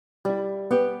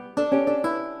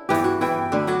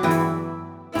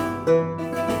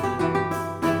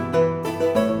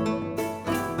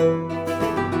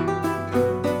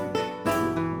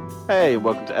and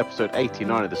welcome to episode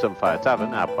 89 of the Sunfire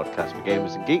Tavern, our podcast for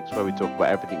gamers and geeks, where we talk about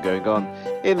everything going on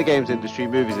in the games industry,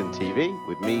 movies and TV,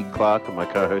 with me, Clark, and my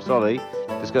co-host Ollie,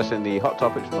 discussing the hot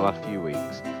topics from the last few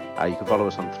weeks. You can follow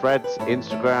us on Threads,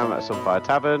 Instagram at Sunfire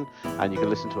Tavern, and you can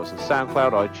listen to us on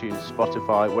SoundCloud, iTunes,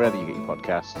 Spotify, wherever you get your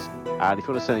podcasts. And if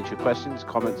you want to send in your questions,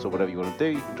 comments, or whatever you want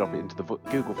to do, you can drop it into the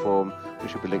Google form,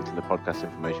 which will be linked in the podcast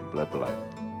information below.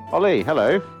 Ollie,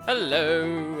 hello.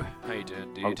 Hello. How you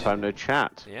doing, dude? Long time no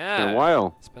chat. Yeah. It's been a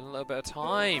while. It's been a little bit of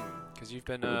time because you've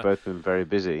been. We've both been very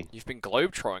busy. You've been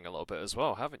globetrotting a little bit as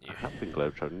well, haven't you? I have been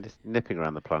globetrotting, just nipping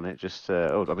around the planet. I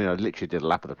literally did a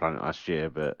lap of the planet last year,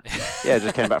 but yeah, I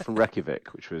just came back from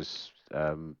Reykjavik, which was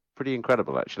pretty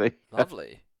incredible, actually.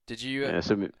 Lovely. Did you? Yeah,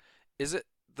 is it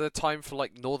the time for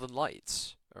like Northern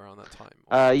Lights around that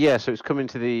time? Yeah, so it's coming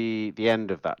to the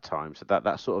end of that time. So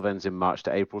that sort of ends in March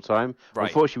to April time. Right.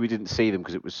 Unfortunately, we didn't see them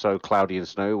because it was so cloudy and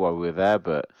snowy while we were there,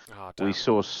 but we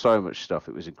saw so much stuff.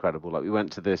 It was incredible. Like, we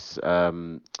went to this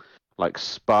like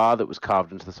spa that was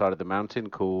carved into the side of the mountain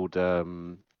called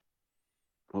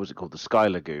what was it called? The Sky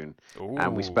Lagoon. Ooh.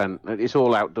 And it's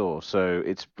all outdoors, so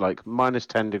it's like minus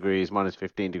 10 degrees, minus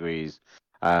 15 degrees.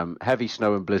 Heavy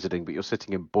snow and blizzarding, but you're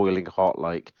sitting in boiling hot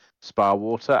like spa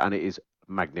water, and it is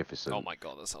magnificent. Oh my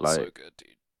god, that sounds so good, dude.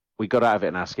 We got out of it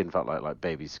and our skin felt like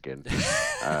baby skin.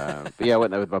 But yeah, I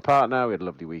went there with my partner. We had a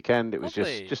lovely weekend. It was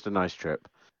just a nice trip.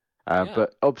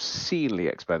 But obscenely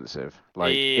expensive.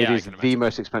 Like, it is the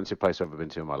most expensive place I've ever been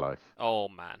to in my life. Oh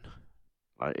man.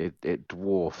 Like, it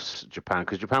dwarfs Japan,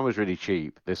 because Japan was really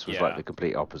cheap. This was like the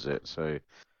complete opposite. So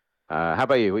how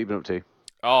about you? What have you been up to?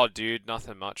 Oh, dude,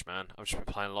 nothing much, man. I've just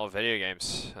been playing a lot of video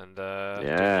games and doing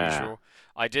the usual.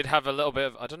 I did have a little bit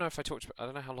of, I don't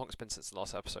know how long it's been since the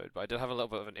last episode, but I did have a little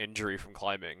bit of an injury from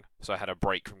climbing. So I had a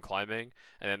break from climbing,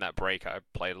 and in that break I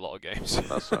played a lot of games.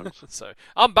 That sucks. So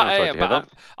I'm back.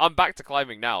 I'm back to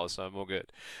climbing now, so I'm all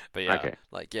good. But yeah, okay.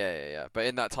 But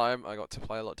in that time, I got to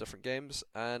play a lot of different games,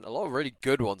 and a lot of really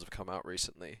good ones have come out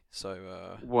recently. So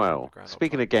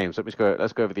speaking of games, let's go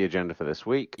over the agenda for this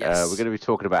week. Yes. We're going to be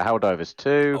talking about Helldivers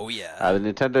 2. Oh yeah. The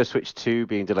Nintendo Switch 2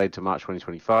 being delayed to March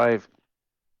 2025.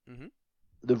 Mm-hmm.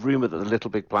 The rumor that the Little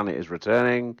Big Planet is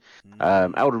returning.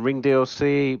 Elden Ring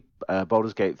DLC.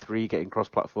 Baldur's Gate 3 getting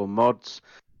cross-platform mods.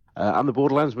 And the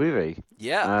Borderlands movie.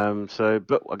 Yeah.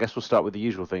 But I guess we'll start with the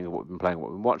usual thing of what we've been playing,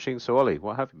 what we've been watching. So, Ollie,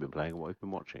 what have you been playing and what have you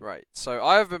been watching? Right. So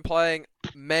I have been playing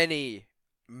many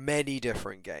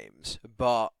different games,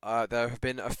 but there have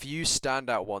been a few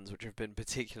standout ones which have been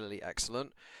particularly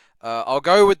excellent. I'll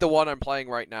go with the one I'm playing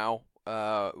right now,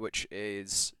 which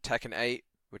is Tekken 8,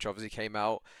 which obviously came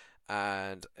out,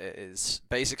 and it has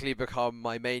basically become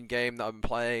my main game that I'm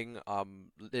playing. I'm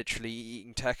literally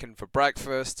eating Tekken for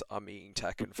breakfast, I'm eating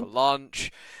Tekken for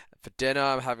lunch, for dinner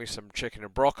I'm having some chicken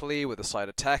and broccoli with a side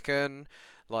of Tekken.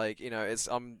 Like, you know,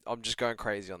 I'm just going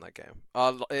crazy on that game.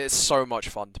 It's so much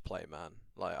fun to play, man.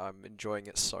 Like, I'm enjoying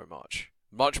it so much.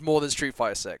 Much more than Street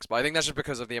Fighter 6, but I think that's just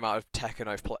because of the amount of Tekken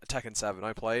Tekken 7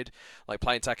 I played. Like,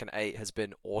 playing Tekken 8 has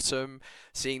been awesome.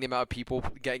 Seeing the amount of people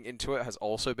getting into it has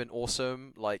also been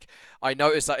awesome. Like, I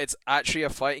noticed that it's actually a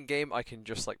fighting game I can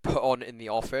just like put on in the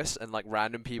office, and like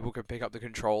random people can pick up the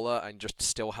controller and just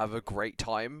still have a great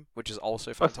time, which is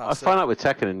also fantastic. I find that with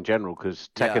Tekken in general, because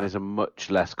Tekken is a much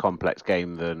less complex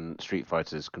game than Street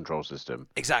Fighter's control system.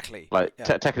 Exactly. Like,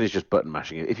 Tekken is just button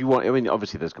mashing. If you want, I mean,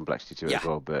 obviously there's complexity to it as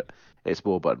well, but it's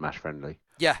more button mash friendly.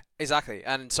 Yeah, exactly.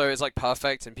 And so it's like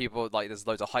perfect, and people like there's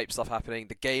loads of hype stuff happening.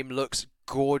 The game looks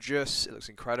gorgeous. It looks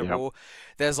incredible. Yep.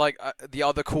 There's like the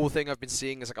other cool thing I've been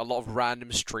seeing is like a lot of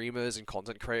random streamers and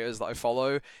content creators that I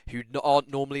follow who aren't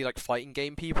normally like fighting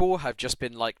game people have just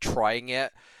been like trying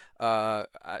it.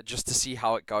 Just to see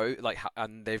how it goes,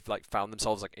 and they've like found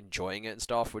themselves like enjoying it and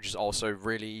stuff, which is also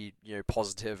really, you know,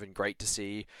 positive and great to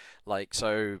see. Like,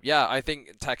 so yeah, I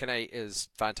think Tekken 8 is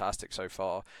fantastic so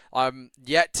far. I'm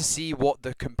yet to see what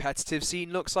the competitive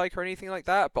scene looks like or anything like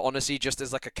that, but honestly, just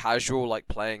as like a casual, like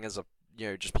playing as a, you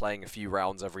know, just playing a few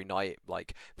rounds every night,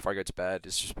 like before I go to bed,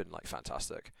 it's just been like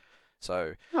fantastic.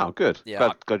 So good.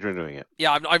 Yeah, glad you're doing it.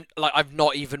 Yeah, I've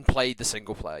not even played the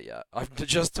single player yet. I'm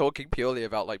just talking purely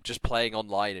about like just playing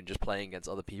online and just playing against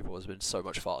other people has been so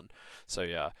much fun. So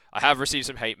yeah, I have received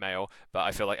some hate mail, but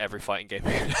I feel like every fighting game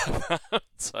could have that.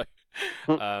 So,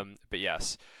 but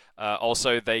yes.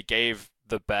 Also, they gave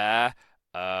the bear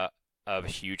a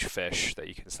huge fish that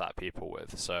you can slap people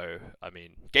with. So I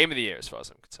mean, game of the year as far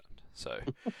as I'm concerned. So,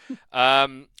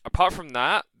 apart from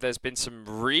that, there's been some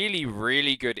really,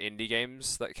 really good indie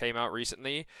games that came out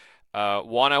recently.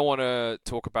 One I want to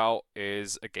talk about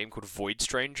is a game called Void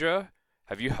Stranger.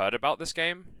 Have you heard about this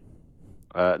game?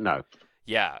 No.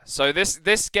 Yeah. So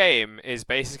this game is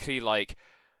basically like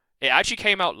It actually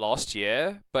came out last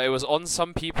year, but it was on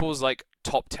some people's like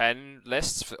top 10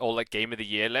 lists or like game of the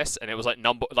year lists, and it was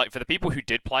like for the people who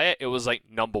did play it, it was like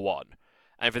number one.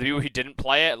 And for the people who didn't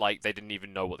play it, like they didn't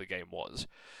even know what the game was.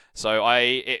 So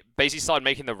it basically started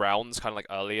making the rounds kind of like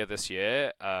earlier this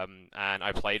year, and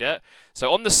I played it.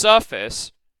 So on the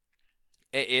surface,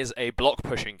 it is a block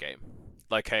pushing game,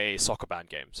 like a soccer band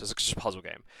game. So it's just a puzzle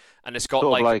game, and it's got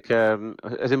Sort of like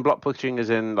like, as in block pushing,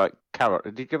 as in like carrot.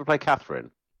 Did you ever play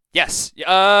Catherine? yes,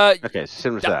 Okay, it's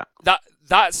similar to that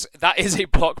that. that is a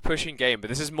block pushing game, but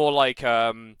this is more like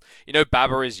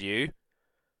Baba is You.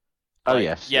 Oh Like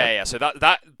yes, yeah, yeah. yeah. So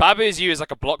that Baba is You is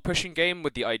like a block pushing game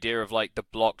with the idea of like the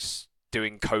blocks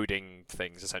doing coding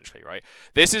things essentially, right?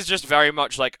 This is just very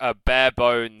much like a bare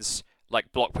bones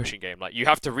like block pushing game. Like you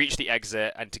have to reach the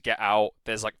exit and to get out,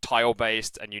 there's like tile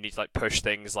based and you need to like push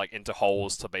things like into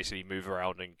holes to basically move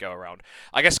around and go around.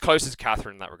 I guess close to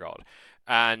Catherine in that regard.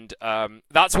 And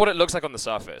that's what it looks like on the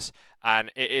surface.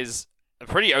 And it is a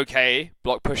pretty okay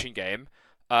block pushing game.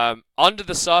 Under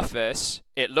the surface,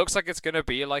 it looks like it's going to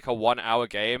be like a 1 hour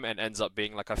game and ends up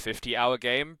being like a 50-hour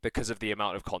game because of the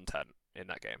amount of content in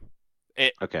that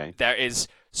game. Okay. There is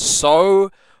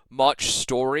so much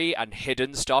story and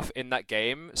hidden stuff in that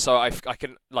game, so I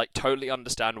can like totally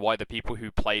understand why the people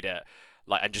who played it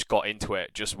like and just got into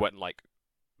it just went like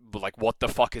what the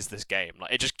fuck is this game?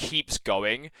 Like it just keeps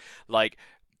going. Like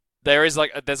there's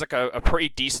like a pretty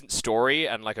decent story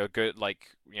and like a good like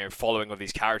following of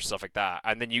these characters stuff like that,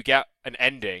 and then you get an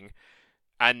ending,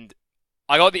 and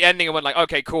I got the ending and went like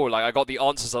okay cool, like I got the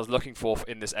answers I was looking for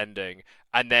in this ending,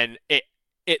 and then it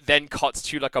then cuts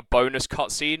to like a bonus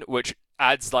cutscene which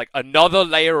adds like another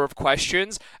layer of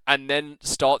questions and then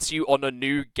starts you on a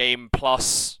new game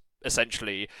plus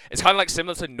essentially. It's kind of like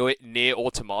similar to Near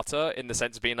Automata in the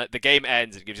sense of being like the game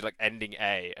ends, it gives you like ending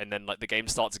A, and then like the game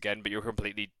starts again, but you're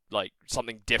completely like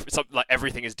something different. Like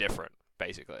everything is different,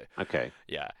 basically. Okay.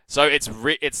 Yeah. So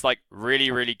it's like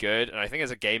really really good, and I think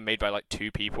it's a game made by like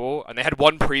two people, and they had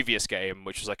one previous game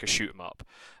which was like a shoot 'em up.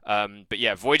 But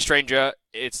yeah, Void Stranger.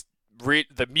 It's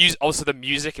the music. Also, the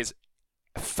music is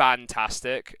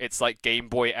fantastic. It's like Game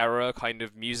Boy era kind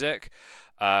of music.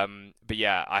 But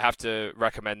yeah, I have to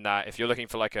recommend that if you're looking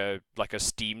for like a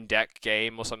Steam Deck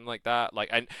game or something like that. Like,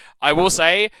 and I will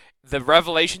say the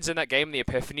revelations in that game, the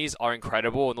epiphanies are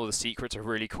incredible, and all the secrets are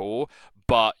really cool.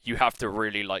 But you have to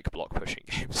really like block pushing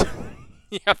games.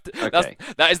 You have to. Okay.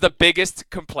 That is the biggest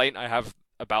complaint I have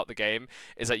about the game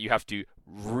is that you have to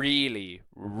really,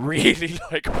 really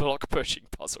like block pushing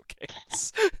puzzle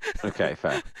games. Okay,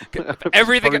 fair.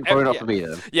 Everything, Probably not for me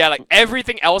then. yeah, like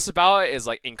everything else about it is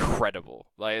like incredible.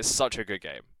 Like it's such a good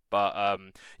game. But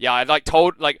yeah,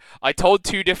 I told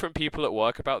two different people at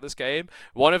work about this game.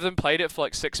 One of them played it for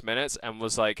like 6 minutes and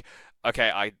was like, "Okay,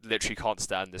 I literally can't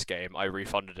stand this game. I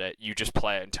refunded it. You just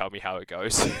play it and tell me how it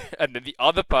goes." And then the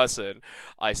other person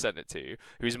I sent it to,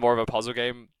 who's more of a puzzle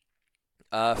game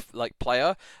like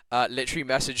player, literally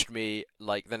messaged me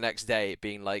like the next day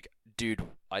being like, dude,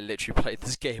 I literally played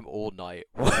this game all night.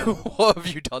 What have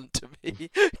you done to me?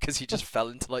 Because he just fell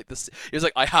into like this. He was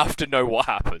like, I have to know what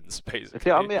happens, basically.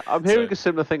 See, I'm hearing So a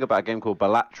similar thing about a game called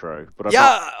Balatro, but I've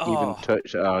yeah, not even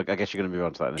touched. I guess you're going to move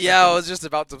on to that in a Yeah, I second. was just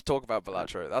about to talk about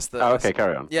Balatro. That's the. Oh, That's, okay,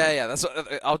 carry on. yeah, yeah. That's.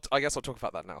 I guess I'll talk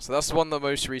about that now. So that's one of the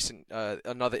most recent,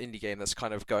 another indie game that's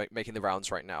kind of making the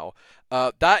rounds right now.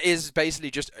 That is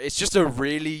basically it's just a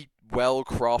really well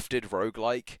crafted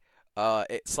roguelike.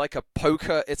 It's like a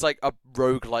poker. It's like a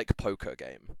roguelike poker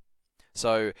game.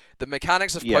 So the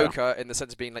mechanics of Yeah. poker, in the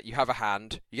sense of being like you have a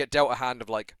hand, you get dealt a hand of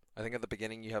like I think at the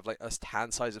beginning you have like a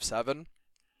hand size of 7.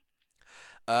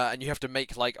 And you have to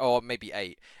make like, or maybe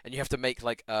 8, and you have to make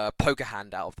like a poker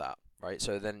hand out of that, right?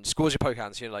 So then scores your poker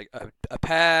hands, like a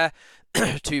pair,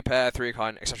 2 pair, 3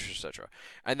 kind, etc., etc.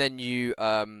 And then you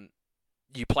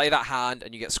play that hand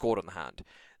and you get scored on the hand.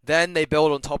 Then they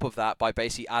build on top of that by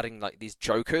basically adding like these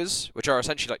jokers, which are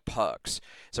essentially like perks.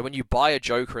 So when you buy a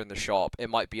joker in the shop,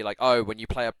 it might be like, oh, when you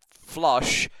play a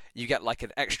flush, you get like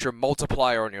an extra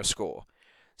multiplier on your score.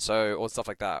 So, or stuff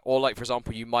like that. Or like, for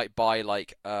example, you might buy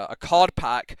like a card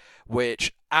pack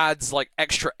which adds like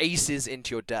extra aces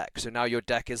into your deck. So now your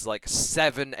deck is like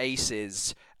 7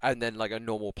 aces and then like a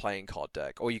normal playing card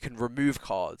deck. Or you can remove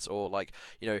cards or like,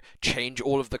 change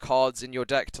all of the cards in your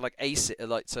deck to like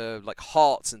to like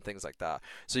hearts and things like that.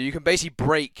 So you can basically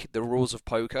break the rules of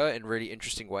poker in really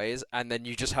interesting ways, and then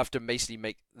you just have to basically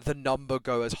make the number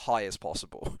go as high as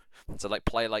possible. So like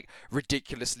play like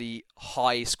ridiculously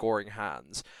high scoring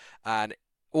hands, and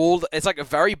it's like a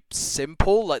very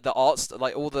simple, like the arts,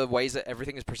 like all the ways that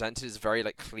everything is presented is very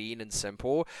like clean and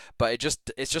simple, but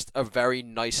it's just a very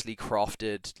nicely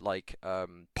crafted like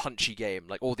punchy game.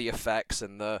 Like all the effects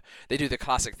and they do the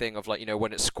classic thing of like, you know,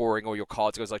 when it's scoring all your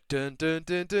cards, it goes like dun dun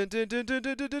dun dun dun dun dun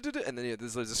dun dun dun, dun, and then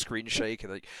there's a screen shake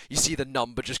and like you see the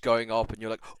number just going up and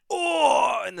you're like,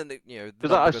 oh, and then the Because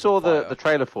number I goes saw on fire. the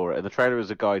trailer for it, and the trailer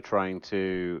is a guy trying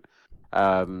to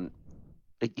um,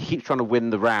 he keeps trying to win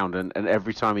the round, and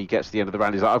every time he gets to the end of the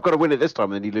round, he's like, "I've got to win it this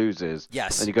time," and then he loses. Then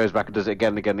Yes, he goes back and does it again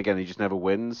and again and again. And he just never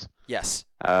wins. yes.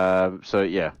 So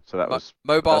yeah, so that's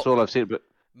Mobile all I've seen. But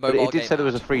mobile it did game say there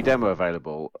was a ad. free demo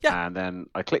available, Yeah. and then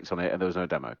I clicked on it, and there was no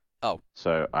demo. Oh.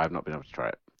 So I have not been able to try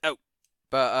it.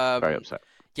 But Very upset.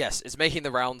 yes, it's making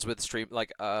the rounds with stream.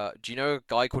 Like, do you know a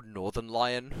guy called Northern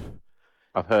Lion?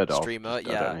 I've heard of. Streamer, I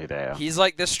don't know who they are. He's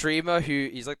like this streamer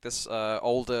he's like this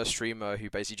older streamer who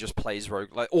basically just plays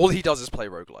like all he does is play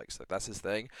roguelikes. Like that's his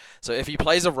thing. So if he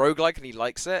plays a roguelike and he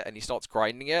likes it and he starts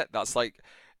grinding it, that's like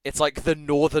it's like the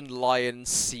Northern Lion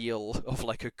seal of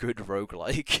like a good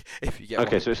roguelike. If you get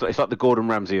Okay, what so it's like the Gordon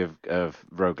Ramsay of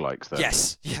roguelikes, then.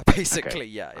 Yes, yeah, basically,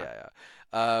 yeah.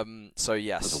 So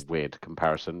yes. That's a weird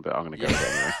comparison, but I'm going to go with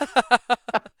it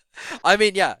anyway. I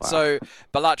mean, yeah. Wow. So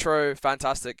Balatro,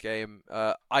 fantastic game.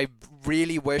 I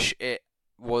really wish it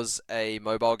was a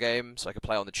mobile game so I could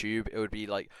play on the tube. It would be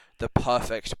like the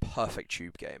perfect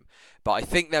tube game. But I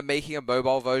think they're making a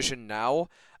mobile version now.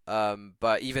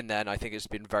 But even then, I think it's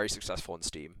been very successful on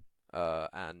Steam.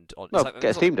 And on No, get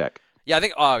a Steam Deck. yeah, I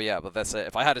think. Oh, yeah, but that's it.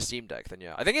 If I had a Steam Deck, then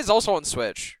yeah, I think it's also on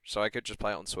Switch, so I could just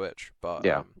play it on Switch. But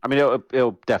Yeah, I mean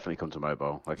it'll definitely come to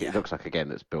mobile. Like Yeah. it looks like a game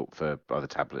that's built for either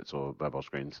tablets or mobile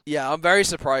screens. yeah, I'm very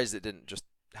surprised it didn't just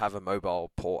have a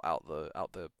mobile port out the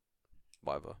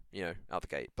whatever, out the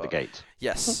gate. The But gate.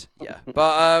 yes, yeah.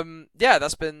 But yeah,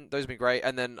 those have been great.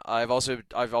 And then I've also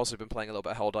been playing a little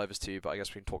bit of Helldivers 2, but I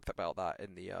guess we can talk about that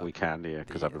in the We can, yeah,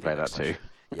 because the- I've been the playing that next too. session.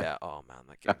 Yeah. Oh man,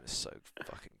 that game is so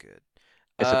fucking good.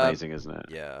 It's Um, amazing, isn't it?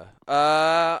 Yeah.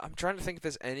 I'm trying to think if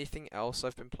there's anything else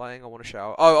I've been playing I want to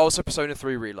shout. Oh, also Persona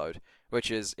 3 Reload, which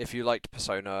is if you liked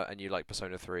Persona and you like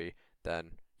Persona 3,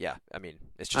 then yeah, I mean,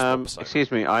 it's just more Persona.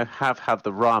 Excuse me, I have had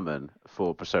the ramen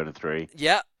for Persona 3.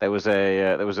 Yeah. There was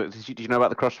a did you know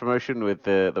about the cross promotion with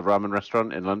the ramen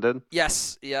restaurant in London?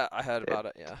 Yes. Yeah, I heard about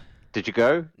it. Yeah. Did you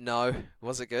go? No.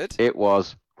 Was it good? It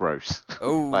was gross.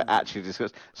 Oh. Like actually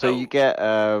disgusting. So Oh. you get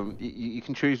you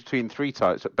can choose between three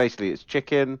types. Basically, it's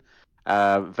chicken,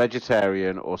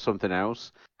 vegetarian, or something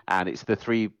else, and it's the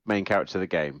three main characters of the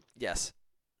game. Yes.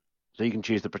 So you can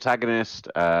choose the protagonist,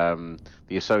 the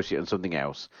associate, and something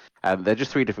else. And they're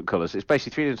just three different colours. It's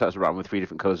basically three different types of ramen with three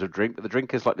different colours of drink. But the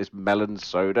drink is like this melon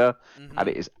soda, Mhm. and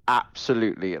it is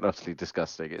absolutely and utterly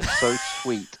disgusting. It's so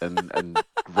sweet and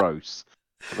gross.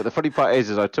 But the funny part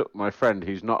is I took my friend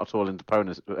who's not at all into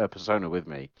Persona with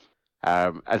me,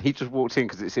 and he just walked in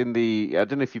because it's in the I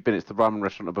don't know if you've been. It's the ramen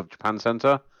restaurant above Japan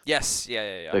Center. Yes.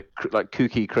 Yeah. The like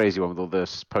kooky, crazy one with all the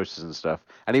posters and stuff.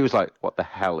 And he was like, "What the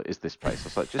hell is this place?" I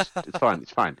was like, "Just, it's fine,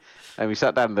 it's fine." And we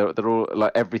sat down. They're all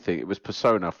like everything. It was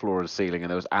Persona, floor and ceiling,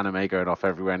 and there was anime going off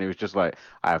everywhere. And he was just like,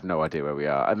 "I have no idea where we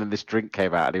are." And then this drink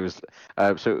came out, and he was,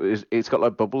 it's got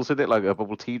like bubbles in it, like a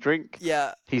bubble tea drink.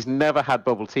 Yeah. He's never had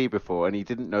bubble tea before, and he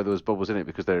didn't know there was bubbles in it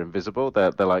because they're invisible.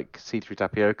 They're like see-through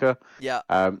tapioca. Yeah.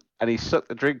 And he sucked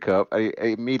the drink up, and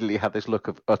he immediately had this look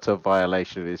of utter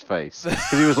violation in his face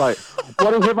because he was like,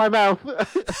 "What is in my mouth?"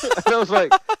 And I was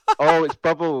like, "Oh, it's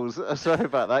bubbles. Sorry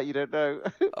about that. You don't know."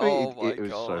 Oh my it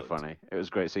was so God. funny. It was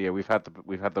great. So yeah, we've had the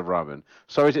ramen.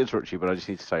 Sorry to interrupt you, but I just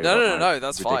need to say No.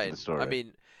 That's fine. ridiculous story. I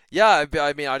mean, yeah.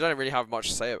 I mean, I don't really have much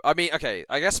to say. I mean, okay.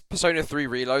 I guess Persona 3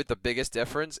 Reload. The biggest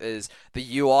difference is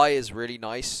the UI is really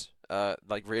nice.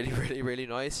 Like really, really, really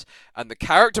nice, and the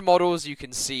character models you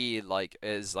can see like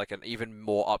is like an even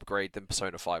more upgrade than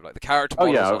Persona 5. Like the character Oh,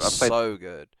 models yeah, are I played- so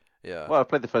good. Yeah. well, I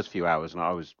played the first few hours and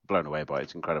I was blown away by it.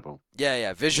 It's incredible.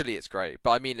 Yeah. Visually, it's great,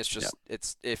 but I mean, it's just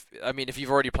it's if you've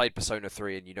already played Persona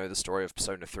 3 and you know the story of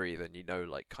Persona 3, then you know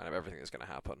like kind of everything that's going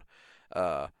to happen.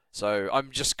 So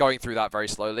I'm just going through that very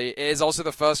slowly. It is also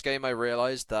the first game I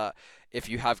realized that if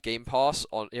you have Game Pass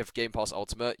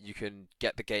Ultimate, you can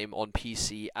get the game on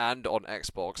PC and on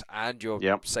Xbox and your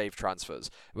Yep. save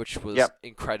transfers, which was Yep.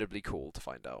 incredibly cool to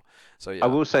find out. So yeah. I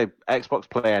will say Xbox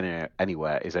Play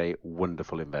Anywhere is a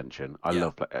wonderful invention. I Yeah.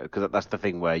 love because that's the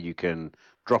thing where you can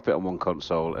drop it on one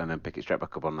console, and then pick it straight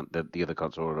back up on the other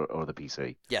console or the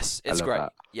PC. Yes, I it's love great.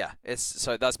 that. Yeah, it's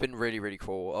so that's been really really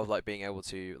cool of like being able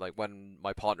to like when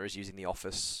my partner is using the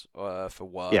office for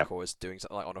Yeah. work or is doing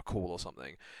something like on a call or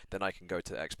something, then I can go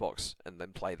to the Xbox and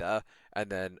then play there. And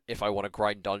then if I want to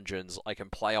grind dungeons, I can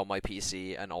play on my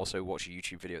PC and also watch a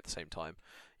YouTube video at the same time,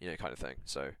 kind of thing.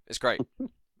 So it's great.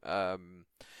 Um,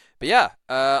 but yeah,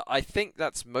 I think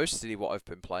that's mostly what I've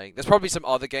been playing. There's probably some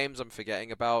other games I'm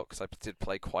forgetting about because I did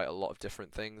play quite a lot of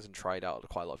different things and tried out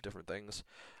quite a lot of different things.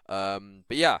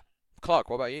 But yeah, Clark,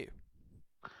 what about you?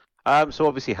 So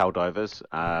obviously Helldivers,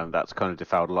 Mm. that's kind of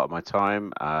defiled a lot of my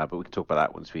time, but we can talk about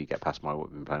that once we get past my what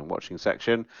we've been playing watching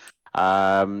section.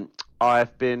 Um,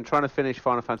 I've been trying to finish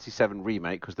Final Fantasy VII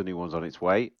Remake because the new one's on its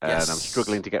way, and I'm Yes.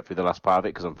 struggling to get through the last part of it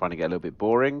because I'm finding it a little bit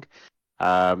boring.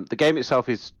 The game itself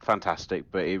is fantastic,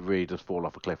 but it really does fall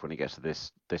off a cliff when it gets to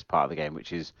this part of the game,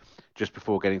 which is just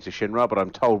before getting to Shinra. But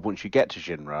I'm told once you get to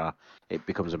Shinra, it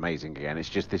becomes amazing again. It's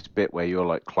just this bit where you're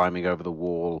like climbing over the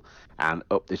wall and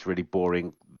up this really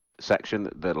boring section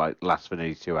that like lasts for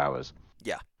nearly 2 hours,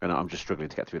 Yeah. and I'm just struggling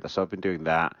to get through that. So I've been doing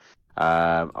that.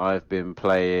 I've been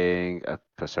playing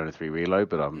Persona 3 Reload,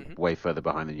 but I'm Mhm. way further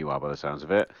behind than you are by the sounds of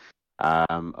it.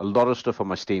 A lot of stuff on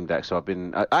my Steam Deck, so I've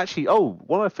been actually. Oh,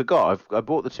 one I forgot. I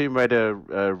bought the Tomb Raider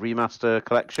remaster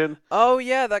collection, Oh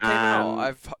yeah, that came out. and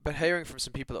I've been hearing from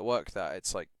some people at work that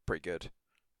it's like pretty good.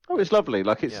 oh, it's Like, lovely.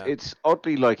 Like yeah. it's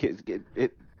oddly like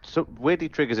it so weirdly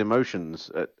triggers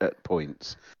emotions at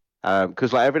points.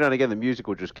 Because like every now and again the music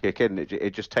will just kick in.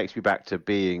 It just takes me back to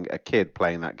being a kid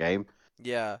playing that game.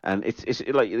 Yeah. And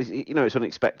it's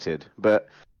unexpected, but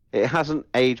it hasn't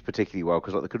aged particularly well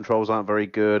because like the controls aren't very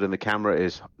good and the camera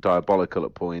is diabolical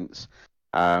at points.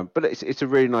 But it's a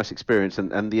really nice experience,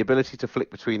 and the ability to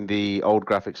flick between the old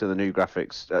graphics and the new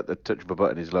graphics at the touch of a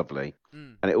button is lovely.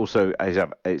 Mm. And it also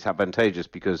it's advantageous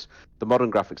because the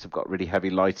modern graphics have got really heavy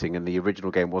lighting, and the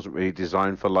original game wasn't really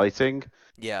designed for lighting.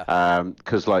 Yeah.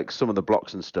 Because like some of the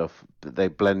blocks and stuff, they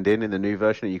blend in the new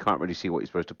version, and you can't really see what you're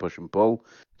supposed to push and pull.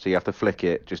 So you have to flick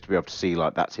it just to be able to see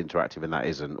like that's interactive and that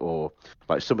isn't. Or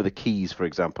like some of the keys, for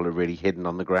example, are really hidden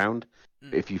on the ground.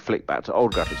 Mm. If you flick back to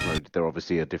old graphics mode, they're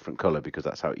obviously a different color because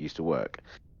that's how it used to work.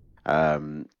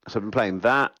 So I've been playing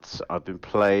that. I've been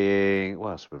playing.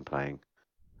 What else have I been playing?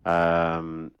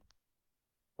 Um,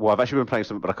 well, I've actually been playing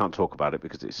something, but I can't talk about it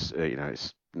because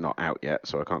it's not out yet,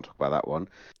 so I can't talk about that one.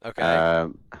 Okay.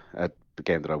 Um, the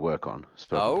game that I work on,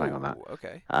 so I've been playing on that. Oh,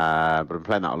 okay. But I'm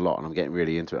playing that a lot, and I'm getting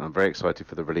really into it. And I'm very excited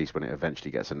for the release when it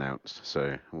eventually gets announced.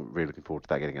 So I'm really looking forward to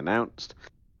that getting announced.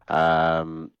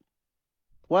 Um,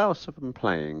 what else have I been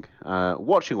playing?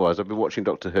 Watching wise, I've been watching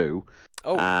Doctor Who,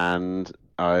 Oh. and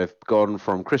I've gone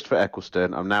from Christopher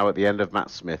Eccleston. I'm now at the end of Matt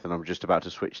Smith, and I'm just about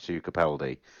to switch to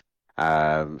Capaldi.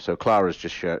 So Clara's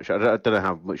just I don't know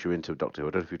how much you're into Doctor Who.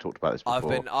 I don't know if you talked about this I've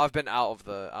before. been out of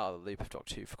the loop of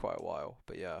Doctor Who for quite a while,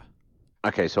 but yeah.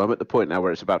 Okay, so I'm at the point now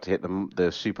where it's about to hit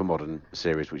the super modern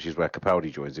series, which is where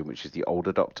Capaldi joins in, which is the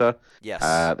older Doctor, Yes.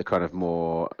 the kind of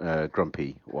more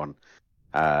grumpy one.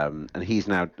 And he's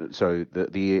now so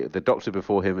the Doctor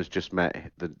before him has just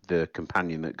met the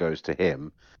companion that goes to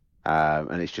him,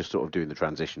 and it's just sort of doing the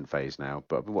transition phase now.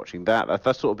 But I've been watching that.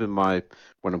 That's sort of been my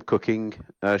when I'm cooking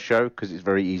show because it's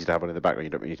very easy to have on in the background.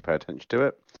 You don't really need to pay attention to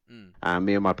it. Mm. And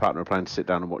me and my partner are planning to sit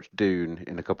down and watch Dune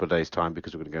in a couple of days' time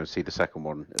because we're going to go and see the second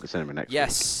one at the cinema next week.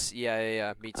 Yes. Yeah, yeah,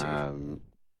 yeah. Me too.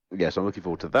 Yeah, so I'm looking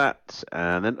forward to that.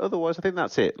 And then otherwise, I think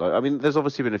that's it. Like, I mean, there's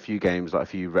obviously been a few games, like a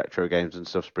few retro games and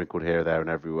stuff sprinkled here, there, and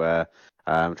everywhere.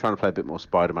 I'm trying to play a bit more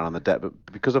Spider-Man on the deck, but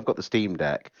because I've got the Steam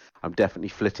Deck, I'm definitely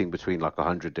flitting between like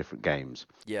 100 different games.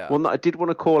 Yeah. One that I did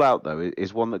want to call out though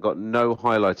is one that got no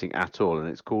highlighting at all, and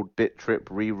it's called Bit Trip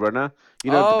Rerunner.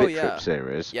 You know the Oh, Bit Trip yeah.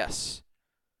 series. Yes.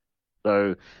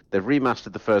 So they've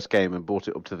remastered the first game and brought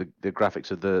it up to the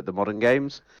graphics of the modern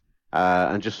games,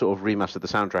 and just sort of remastered the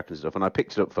soundtrack and stuff. And I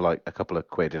picked it up for like a couple of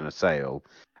quid in a sale,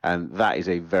 and that is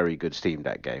a very good Steam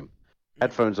Deck game. Mm.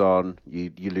 Headphones on,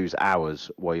 you lose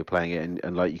hours while you're playing it,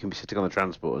 and like you can be sitting on the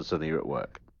transport and suddenly you're at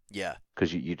work Yeah.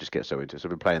 because you just get so into it. So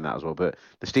I've been playing that as well. But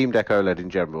the Steam Deck OLED in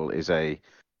general is a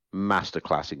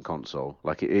masterclass in console.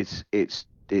 Like it's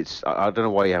I don't know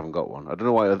why you haven't got one. I don't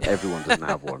know why everyone doesn't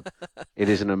have one. It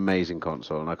is an amazing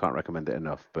console, and I can't recommend it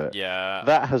enough. But Yeah.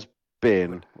 that has It would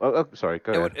been. Oh, sorry,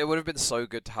 go ahead. it would have been so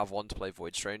good to have one to play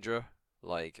Void Stranger,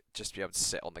 like just be able to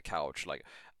sit on the couch. Like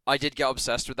I did get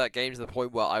obsessed with that game to the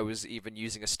point where I was even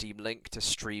using a Steam Link to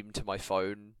stream to my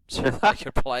phone so that I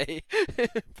could play.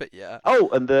 But yeah. Oh,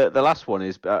 and the last one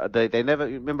is they never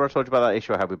remember I told you about that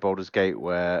issue I had with Baldur's Gate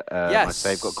where my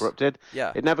save got Yes. corrupted.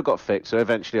 Yeah. It never got fixed, so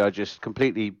eventually I just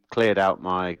completely cleared out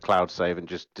my cloud save and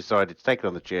just decided to take it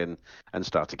on the chin and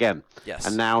start again. Yes.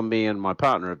 And now me and my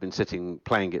partner have been sitting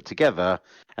playing it together,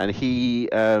 and he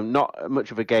not much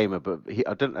of a gamer, but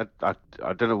I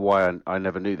don't know why I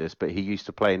never knew this, but he used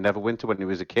to play Neverwinter when he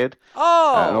was a kid, and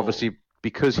Oh. obviously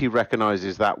because he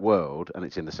recognizes that world and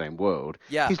it's in the same world,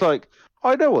 Yeah. he's like,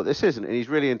 I know what this is, and he's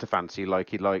really into fantasy. Like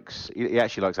he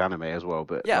actually likes anime as well,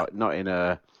 but Yeah. like not in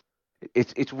a.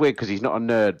 It's weird because he's not a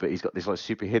nerd, but he's got this like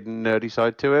super hidden nerdy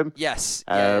side to him. Yes.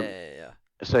 Um, Yeah.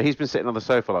 so he's been sitting on the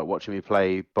sofa like watching me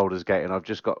play Baldur's Gate, and I've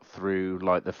just got through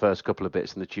like the first couple of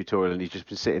bits in the tutorial, and he's just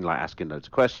been sitting like asking loads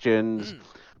of questions,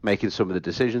 making some of the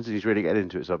decisions, and he's really getting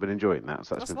into it. So I've been enjoying that.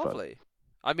 So that's been lovely.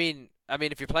 I mean,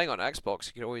 if you're playing on Xbox,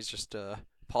 you can always just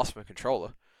pass from a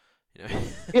controller. You know.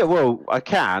 Yeah, well, I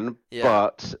can, Yeah.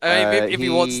 but I mean, if he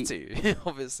wants to,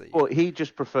 obviously. Well, he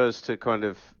just prefers to kind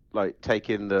of like take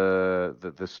in the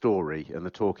story and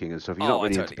the talking and stuff. He's not I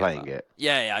really totally into get playing that. it,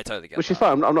 Yeah, I totally get which that. is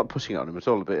fine. I'm not pushing it on him at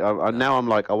all. But now I'm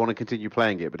like, I want to continue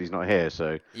playing it, but he's not here,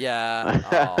 so Yeah.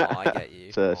 Oh, I get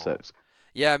you. so, Aw.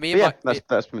 Yeah,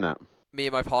 that's been that. me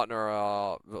and my partner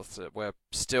are we're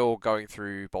still going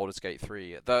through Baldur's Gate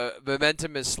 3. The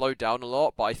momentum has slowed down a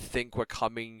lot, but I think we're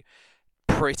coming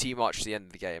pretty much to the end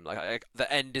of the game. Like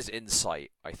the end is in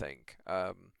sight, I think.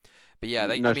 But yeah,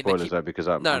 No spoilers though, because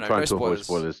I'm trying to avoid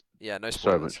spoilers. Yeah, no So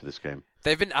spoilers. much for this game.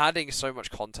 They've been adding so much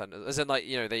content, as in like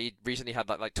they recently had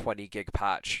like 20 gig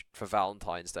patch for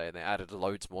Valentine's Day, and they added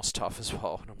loads more stuff as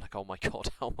well. And I'm like, oh my god,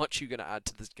 how much are you gonna add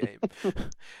to this game?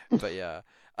 But yeah.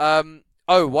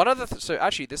 Oh, one other. So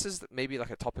actually, this is maybe like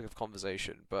a topic of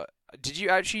conversation. But did you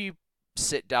actually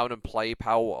sit down and play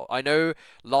Power World? I know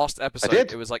last episode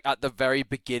did. it was like at the very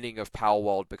beginning of Power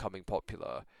World becoming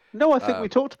popular. No, I think we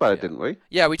talked about it, didn't we?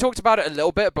 Yeah, we talked about it a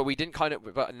little bit, but we didn't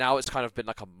but now it's kind of been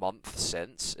like a month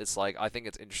since. It's like I think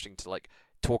it's interesting to like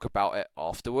talk about it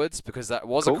afterwards because that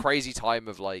was a crazy time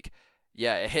of like,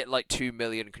 yeah, it hit like 2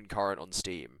 million concurrent on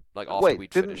Steam like after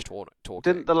we'd finished talking.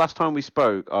 Didn't the last time we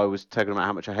spoke I was talking about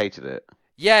how much I hated it?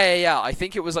 Yeah. I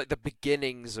think it was like the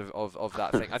beginnings of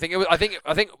that thing. I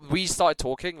think we started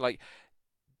talking like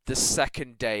the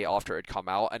second day after it had come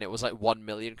out, and it was like 1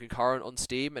 million concurrent on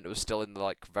Steam, and it was still in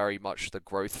like very much the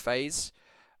growth phase.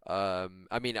 I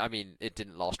mean, it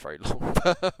didn't last very long,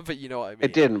 but you know what I mean.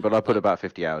 It didn't, but I put about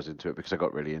 50 hours into it because I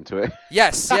got really into it.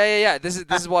 Yes, yeah. This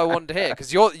is what I wanted to hear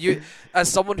because you as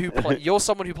someone who you're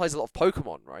someone who plays a lot of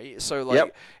Pokemon, right? So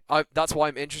like, that's why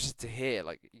I'm interested to hear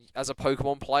like as a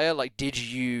Pokemon player, like did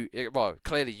you? Well,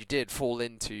 clearly you did fall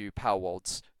into Power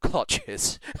World's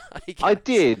clutches. I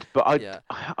did, but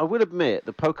I will admit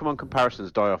the Pokemon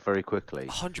comparisons die off very quickly.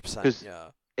 100%. Yeah.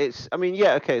 It's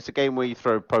it's a game where you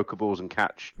throw Pokeballs and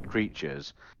catch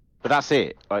creatures, but that's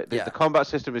it. Like the combat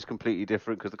system is completely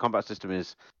different because the combat system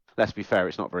is, let's be fair,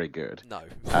 it's not very good. No.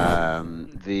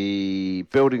 The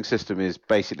building system is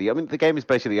basically, the game is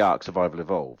basically Ark Survival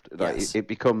Evolved. Like it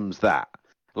becomes that.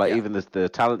 Like even the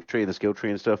talent tree and the skill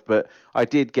tree and stuff. But I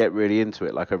did get really into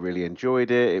it. Like I really enjoyed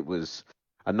it. It was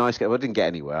a nice game. I didn't get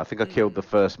anywhere. I think I killed the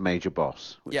first major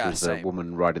boss, which was the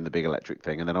woman riding the big electric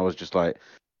thing, and then I was just like,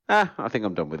 I think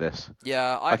I'm done with this.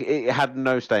 Yeah, it had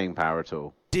no staying power at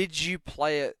all. Did you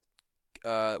play it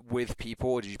with people,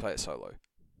 or did you play it solo?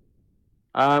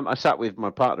 I sat with my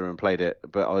partner and played it,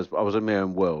 but I was in my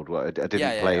own world. I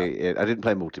didn't play it. I didn't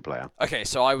play multiplayer. Okay,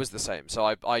 so I was the same. So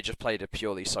I just played a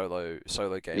purely solo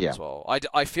game as well.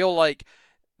 I feel like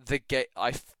the game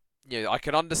I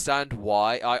can understand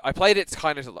why. I played it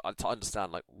kind of to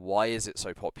understand like why is it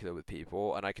so popular with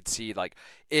people, and I could see like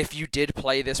if you did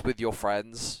play this with your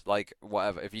friends, like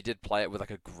whatever, if you did play it with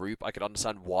like a group, I could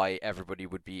understand why everybody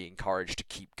would be encouraged to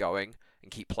keep going and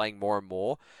keep playing more and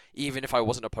more, even if I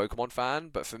wasn't a Pokemon fan.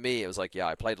 But for me, it was like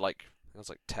I played like it was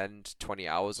like 10 to 20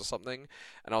 hours or something,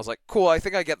 and I was like, cool, I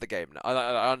think I get the game now.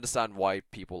 I understand why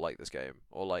people like this game,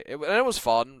 or like and it was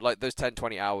fun, like those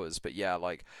 10-20 hours. But yeah,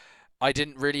 like I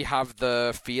didn't really have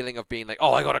the feeling of being like,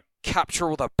 oh, I gotta capture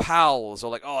all the pals,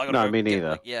 or like, oh, I gotta me get, neither.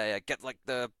 Like, get like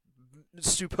the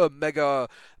super mega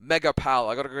pal.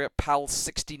 I gotta go get pal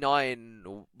 69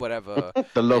 or whatever.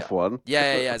 The love one.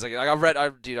 Yeah. It's like I read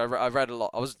a lot.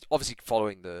 I was obviously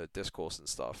following the discourse and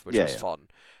stuff, which was fun.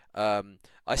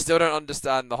 I still don't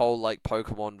understand the whole like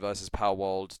Pokemon versus Power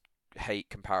World hate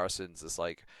comparisons. It's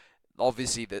like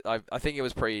obviously that I think it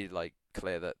was pretty like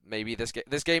clear that maybe this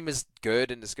game is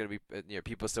good and it's going to be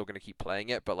people are still going to keep playing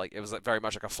it, but like it was like very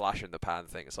much like a flash in the pan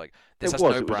thing. It's like this It has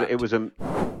was. no brand.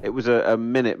 It was a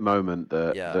minute moment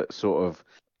that Yeah. that sort of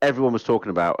everyone was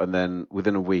talking about, and then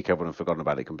within a week, everyone had forgotten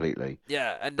about it completely.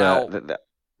 Yeah, and But now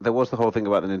there was the whole thing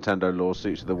about the Nintendo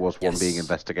lawsuit, so there was one being yes.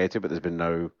 investigated, but there's been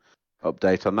no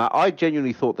update on that. I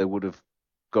genuinely thought they would have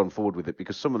gone forward with it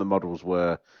because some of the models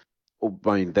were,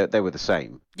 I mean, they were the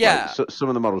same. Yeah. Like, so, some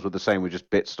of the models were the same with just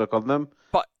bits stuck on them.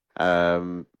 But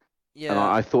and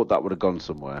yeah, I thought that would have gone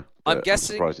somewhere. I'm But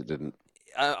guessing surprised it didn't.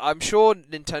 I'm sure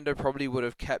Nintendo probably would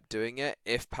have kept doing it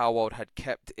if Power World had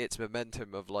kept its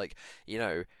momentum of like,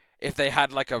 if they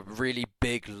had like a really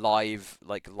big live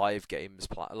games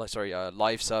plan,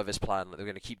 live service plan, like they're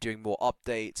going to keep doing more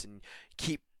updates and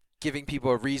keep giving people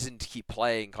a reason to keep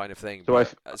playing kind of thing. So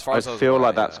But as far as I was feel aware,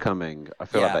 like that's coming. I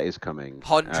feel like Yeah. that is coming.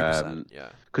 100%, yeah.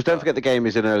 Because don't forget the game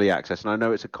is in early access, and I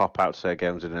know it's a cop out to say a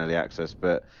game's in early access,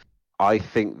 but I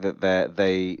think that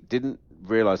they didn't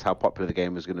realize how popular the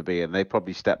game was going to be, and they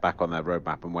probably stepped back on their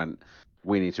roadmap and went,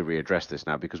 "We need to readdress this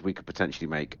now because we could potentially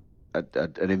make an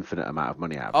infinite amount of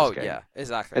money out of this game." Yeah,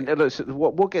 exactly. And look, so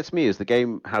what gets me is the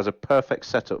game has a perfect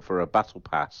setup for a battle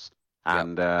pass Yep.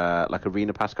 and like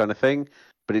arena pass kind of thing,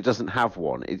 but it doesn't have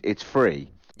one. It's free.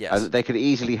 Yes. They could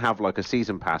easily have like a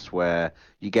season pass where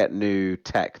you get new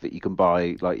tech that you can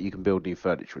buy, like you can build new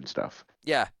furniture and stuff.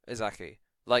 Yeah, exactly.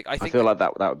 Like I I think feel like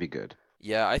that would be good.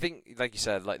 Yeah, I think, like you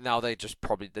said, like now the team's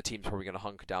probably going to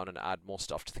hunker down and add more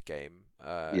stuff to the game,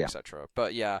 Yeah. etc.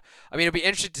 But yeah, I mean, it'd be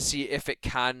interesting to see if it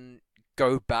can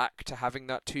go back to having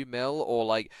that 2 mil, or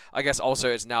like, I guess also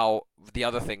it's now the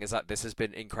other thing is that this has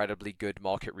been incredibly good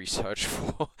market research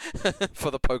for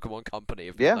for the Pokemon company.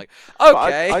 Of being Yeah. like, But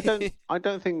okay, I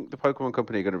don't think the Pokemon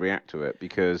Company are going to react to it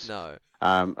because no,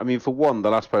 I mean, for one,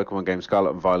 the last Pokemon game,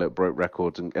 Scarlet and Violet, broke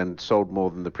records and sold more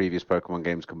than the previous Pokemon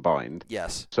games combined.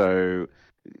 yes, So,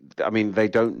 I mean, they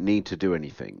don't need to do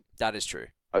anything. that is true.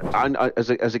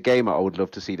 As a gamer, I would love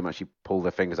to see them actually pull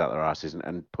their fingers out their asses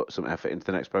and put some effort into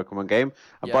the next Pokemon game.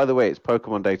 And Yeah. by the way, it's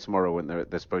Pokemon Day tomorrow when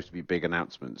there's supposed to be big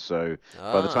announcements. So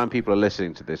by the time people are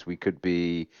listening to this, we could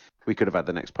have had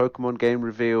the next Pokemon game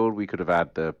revealed. We could have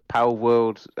had the Power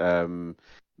World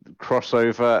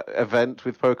crossover event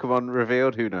with Pokemon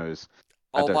revealed. Who knows?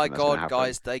 Oh my think that's gonna God, happen.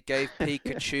 guys, they gave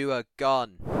Pikachu a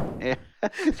gun. Yeah,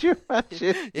 could you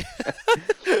imagine?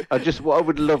 What I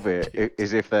would love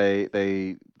is if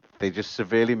they just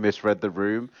severely misread the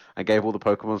room and gave all the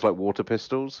Pokemons like water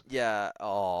pistols. Yeah.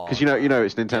 Oh. Because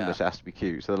it's Nintendo, Yeah. so it has to be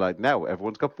cute. So they're like, now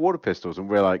everyone's got water pistols, and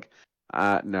we're like,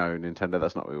 no, Nintendo,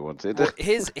 that's not what we wanted. Well,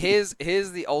 here's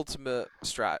the ultimate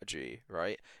strategy,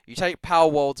 right? You take Power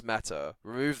World's meta,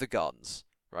 remove the guns,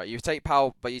 right? You take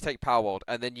Power World,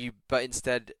 and then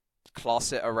instead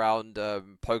class it around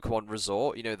Pokemon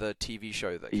Resort. You know, the TV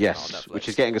show that came out on Yes, Netflix. which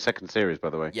is getting a second series, by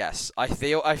the way. Yes, I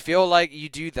feel like you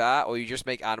do that, or you just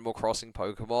make Animal Crossing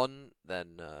Pokemon,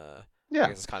 then I Yeah.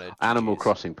 guess it's kind of Animal GG's.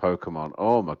 Crossing Pokemon.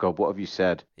 Oh my God, what have you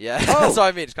said? Yeah, Oh, that's what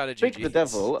I mean. It's kind of Speak of the GG's.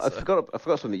 devil, I So.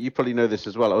 forgot something. You probably know this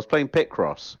as well. I was playing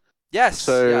Picross. Yes.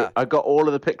 So Yeah. I got all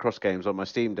of the Picross games on my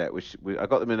Steam Deck, which I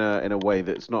got them in a way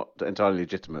that's not entirely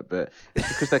legitimate, but it's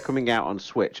because they're coming out on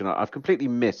Switch, and I've completely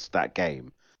missed that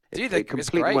game. Dude, It it's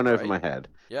completely great, went over right? my head.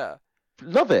 Yeah.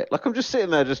 Love it. Like I'm just sitting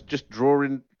there, just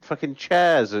drawing fucking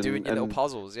chairs and Doing your little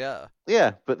puzzles, yeah.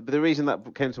 yeah. But the reason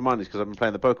that came to mind is because I've been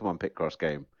playing the Pokemon Picross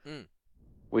game,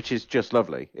 which is just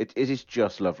lovely. It is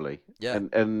just lovely. Yeah.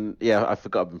 And yeah, I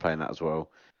forgot I've been playing that as well.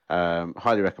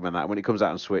 Highly recommend that when it comes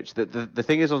out on Switch. The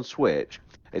thing is on Switch,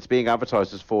 it's being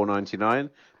advertised as $4.99,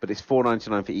 but it's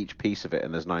 $4.99 for each piece of it,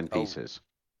 and there's 9 pieces.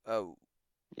 Oh.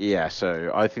 Yeah,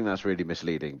 so I think that's really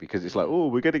misleading because it's like, oh,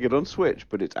 we're getting it on Switch,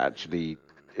 but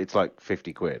it's like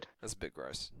 50 quid. That's a bit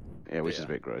gross. Yeah, which is a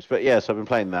bit gross. But yeah, so I've been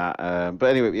playing that. But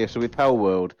anyway, yeah, so with Power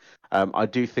World, I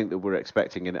do think that we're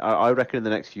expecting, and I reckon in the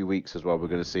next few weeks as well, we're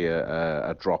going to see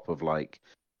a drop of like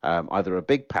either a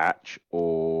big patch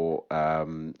or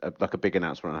like a big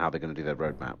announcement on how they're going to do their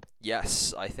roadmap.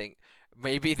 Yes, I think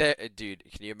maybe dude,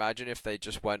 can you imagine if they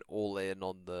just went all in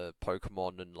on the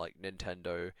Pokemon and like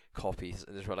Nintendo copies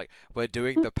and just were like, we're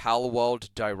doing the Power World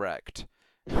Direct.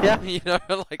 Yeah. You know,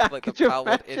 like the Could you Power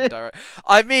World imagine? indirect.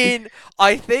 I mean,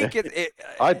 I think it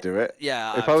I'd do it.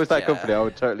 Yeah. If I was that yeah. company, I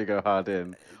would totally go hard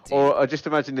in. Dude. Or I just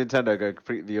imagine Nintendo going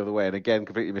completely the other way and again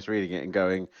completely misreading it and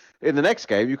going, in the next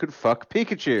game you could fuck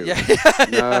Pikachu. Yeah.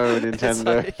 No, yeah.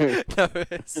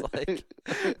 Nintendo. It's like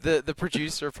the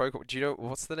producer of Pokemon. Do you know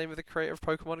what's the name of the creator of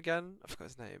Pokemon again? I forgot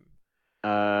his name.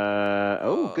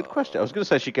 Good question. I was going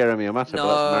to say Shigeru Miyamoto, but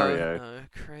that's Mario. No,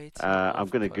 creator I'm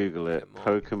of going to Google it.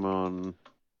 Pokemon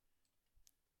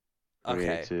Okay.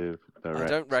 creative director. I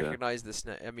don't recognize this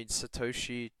name. I mean,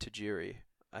 Satoshi Tajiri.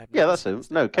 I've Yeah, never that's seen him.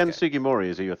 this No, name. Ken Okay. Sugimori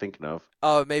is who you're thinking of.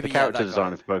 Oh, The maybe, yeah, character that guy.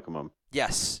 designer for Pokemon.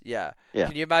 Yes, yeah. Yeah.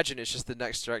 Can you imagine? It's just the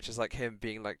next director's like him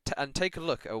being like, and take a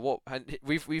look at what. And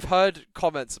we've heard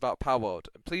comments about Power World.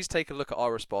 Please take a look at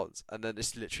our response. And then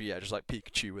it's literally just like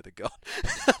Pikachu with a gun,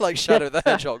 like Shadow the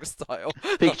Hedgehog style.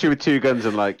 Pikachu with two guns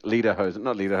and like not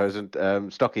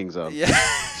lederhosen, stockings on. Yeah.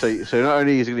 So not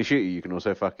only is he going to shoot you can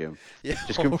also fuck him. Yeah.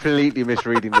 Just completely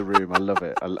misreading the room. I love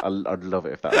it. I'd love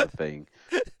it if that was a thing.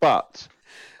 But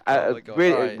Oh my God,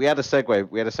 we right. we had a segue.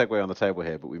 We had a segue on the table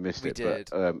here, but we missed We it. did.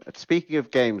 But speaking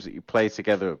of games that you play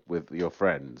together with your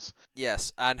friends,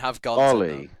 Yes, and have guns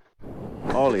in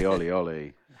them.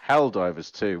 Ollie.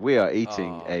 Helldivers 2. We are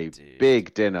eating Oh, a dude.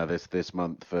 big dinner this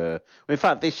month for. In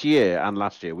fact, this year and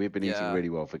last year we've been eating Yeah. really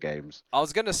well for games. I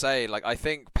was gonna say, like, I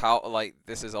think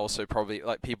this is also probably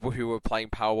like people who were playing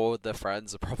Power World with their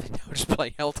friends are probably now just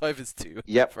playing Helldivers 2 with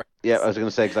their friends. Yeah. I was going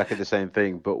to say exactly the same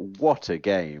thing. But what a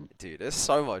game! Dude, it's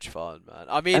so much fun, man.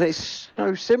 I And mean, it's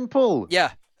so simple.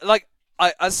 yeah, like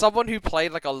as someone who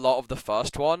played like a lot of the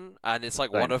first one, and it's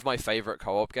like one Same. of my favorite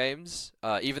co-op games,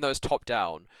 even though it's top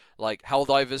down, like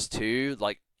Helldivers 2,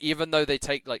 like even though they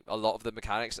take like a lot of the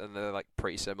mechanics and they're like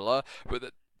pretty similar,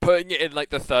 but putting it in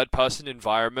like the third person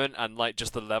environment and like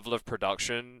just the level of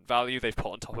production value they've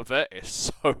put on top of it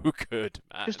is so good,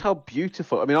 man. Just how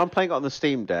beautiful. I mean, I'm playing it on the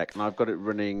Steam Deck, and I've got it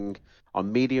running on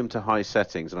medium to high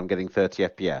settings, and I'm getting 30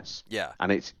 FPS. Yeah.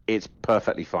 And it's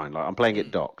perfectly fine. Like I'm playing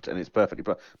it docked, and it's perfectly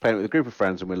playing it with a group of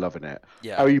friends, and we're loving it.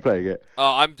 Yeah. How are you playing it?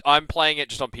 I'm playing it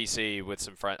just on PC with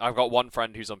some friends. I've got one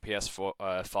friend who's on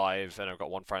PS4, 5, and I've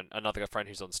got another friend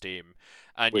who's on Steam.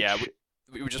 And Which, yeah,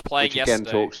 we were just playing which again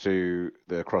yesterday. talks to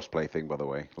the crossplay thing, by the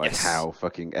way. Like Yes. how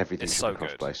fucking everything It's should so be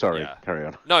good. crossplay. Sorry, Yeah. carry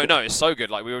on. No, it's so good.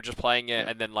 Like we were just playing it, Yeah.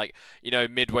 and then like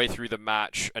midway through the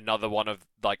match, another one of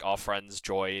like our friends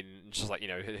join. And just like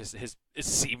his it's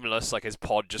seamless. Like his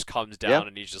pod just comes down, Yeah.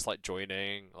 and he's just like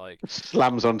joining. Like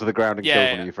Slams onto the ground and Yeah, kills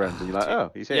one yeah. of your friends, and you're like, Dude.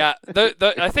 oh, he's here.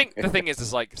 yeah. I think the thing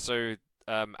is like so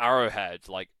Arrowhead,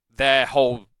 like their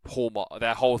whole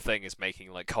thing is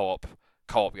making like co-op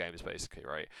games basically,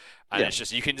 right? And Yeah. it's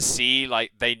just you can see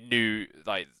like they knew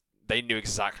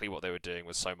exactly what they were doing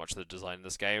with so much of the design in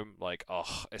this game. Like,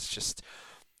 oh, it's just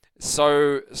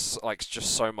it's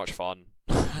just so much fun.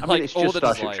 I mean, like it's all just the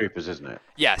Starship design. Troopers, isn't it?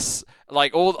 Yes,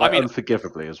 like all. Like, I mean,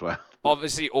 unforgivably as well.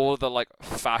 obviously all the like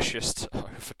fascist.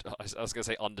 I was gonna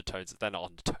say undertones. They're not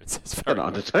undertones. It's They're very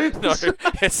not much- undertones. No,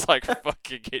 it's like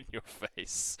fucking in your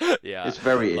face. Yeah. It's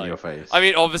very in like- your face. I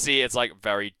mean, obviously, it's like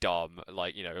very dumb.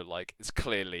 Like like it's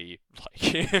clearly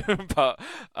like, but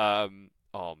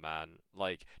oh man,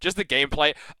 like just the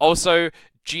gameplay. Also,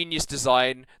 genius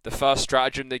design. The first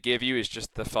stratagem they give you is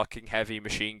just the fucking heavy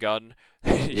machine gun.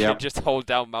 You Yep. just hold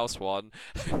down mouse 1,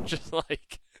 just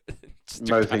like. just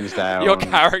Mow your things down. Your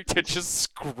character just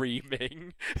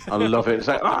screaming. I love it. It's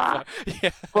like, ah, Yeah.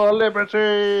 for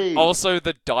liberty! Also,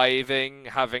 the diving,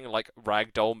 having like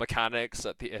ragdoll mechanics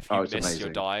if you Oh, it's miss your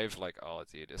amazing. dive, like, oh,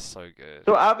 dude, it's so good.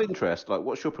 So, out of interest, like,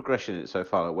 what's your progression in it so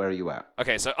far? Like, where are you at?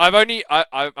 Okay, so I'm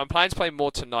planning to play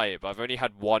more tonight, but I've only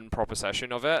had one proper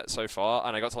session of it so far,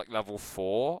 and I got to like level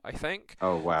 4, I think.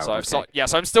 Oh, wow. So okay.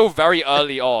 so I'm still very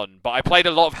early on, but I played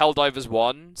a lot of Helldivers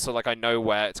 1, so like I know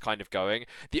where it's kind of going.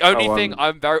 The only thing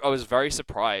I was very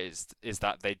surprised is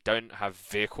that they don't have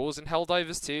vehicles in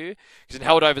Helldivers 2, because in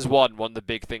Helldivers 1, one of the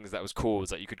big things that was cool was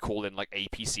that you could call in like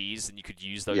APCs and you could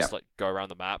use those Yeah. to like go around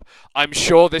the map. I'm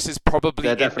sure this is probably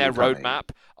They're in their definitely coming. roadmap.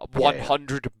 Yeah,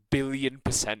 100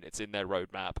 billion% it's in their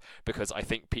roadmap, because I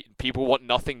think people want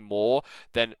nothing more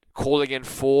than calling in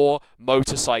 4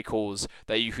 motorcycles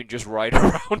that you can just ride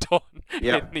around on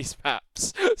Yeah. in these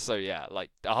maps. So yeah,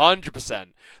 like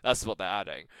 100%. That's what they're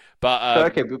adding. But So,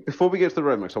 okay, but before we get to the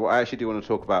roadmap, so I actually do want to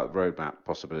talk about roadmap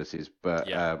possibilities, but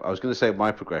Yeah. I was going to say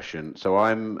my progression. So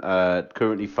I'm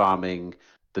currently farming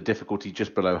the difficulty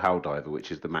just below Helldiver, which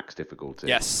is the max difficulty.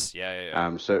 yes,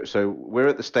 yeah. So we're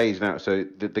at the stage now. So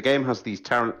the game has these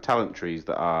talent trees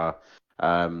that are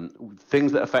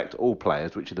things that affect all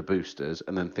players, which are the boosters,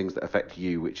 and then things that affect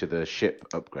you, which are the ship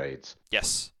upgrades.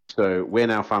 Yes. So we're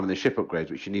now farming the ship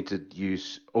upgrades, which you need to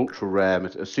use ultra rare,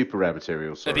 super rare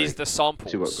materials. Are these the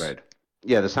samples? To upgrade.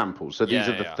 Yeah, the samples. So these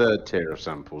Yeah, are the yeah. third tier of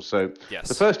samples. So Yes.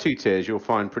 the first 2 tiers you'll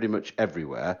find pretty much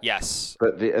everywhere. Yes.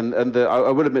 But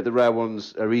I will admit the rare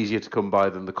ones are easier to come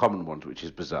by than the common ones, which is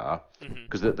bizarre. Mhm.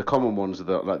 Because the common ones are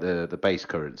the base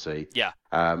currency. Yeah.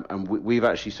 And we've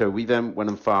actually we then went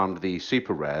and farmed the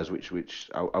super rares, which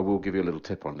I will give you a little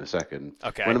tip on in a second.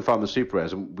 Okay. Went and farmed the super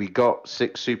rares, and we got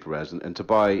 6 super rares, and to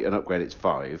buy an upgrade it's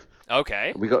 5.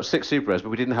 Okay. We got 6 super rares, but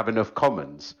we didn't have enough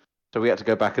commons. So we had to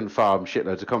go back and farm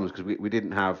shitloads of commons because we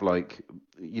didn't have like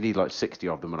you need like 60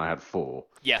 of them, and I had 4.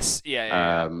 Yes,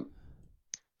 yeah.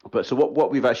 But so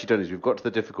what we've actually done is we've got to the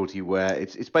difficulty where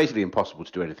it's basically impossible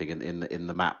to do anything in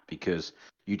the map because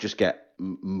you just get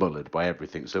mullered by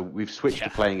everything. So we've switched to Yeah.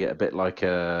 playing it a bit like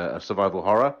a survival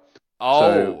horror. So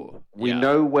Oh, we yeah.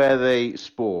 know where they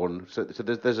spawn. So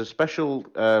there's a special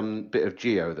bit of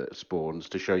geo that spawns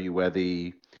to show you where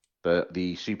the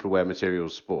super rare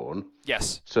materials spawn.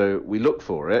 Yes. So we look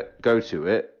for it, go to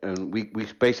it, and we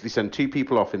basically send 2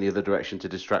 people off in the other direction to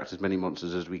distract as many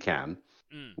monsters as we can,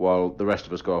 Mm. while the rest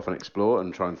of us go off and explore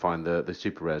and try and find the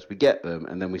super rares. We get them,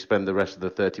 and then we spend the rest of the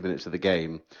 30 minutes of the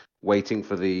game waiting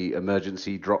for the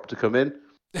emergency drop to come in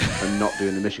and not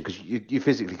doing the mission because you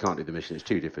physically can't do the mission. It's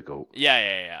too difficult.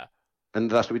 Yeah.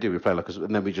 And that's what we do. We play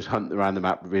and then we just hunt around the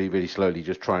map really, really slowly,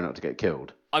 just try not to get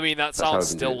killed. I mean, that That's how sounds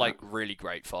I've been still doing like that. really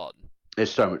great fun.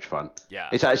 It's so much fun. Yeah.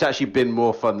 It's actually been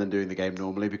more fun than doing the game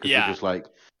normally because we're Yeah. just like,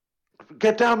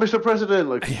 get down, Mr. President!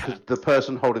 Like, Yeah. because the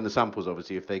person holding the samples,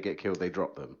 obviously, if they get killed, they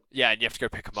drop them. Yeah, and you have to go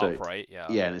pick them So, up, right? Yeah.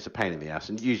 Yeah, and it's a pain in the ass.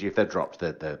 And usually, if they're dropped,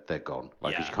 they're gone.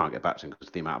 Like, because Yeah. you can't get back to them because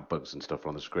of the amount of bugs and stuff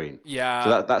on the screen. Yeah.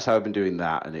 So that's how I've been doing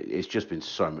that, and it's just been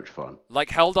so much fun. Like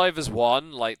Helldivers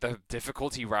 1, like the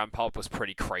difficulty ramp up was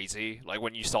pretty crazy. Like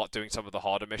when you start doing some of the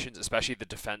harder missions, especially the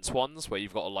defense ones where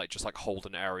you've got to like just like hold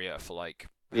an area for like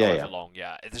however long.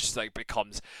 Yeah, it just like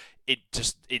becomes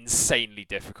just insanely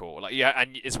difficult. Like yeah,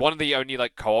 and it's one of the only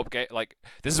like co-op game. Like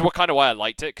this is what kind of why I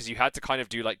liked it because you had to kind of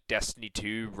do like Destiny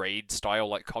 2 raid style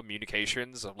like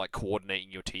communications of like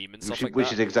coordinating your team and stuff like Which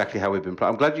that. is exactly how we've been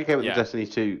playing. I'm glad you came with Yeah. the Destiny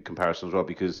 2 comparison as well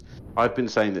because I've been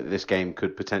saying that this game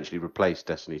could potentially replace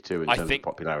Destiny 2 in terms of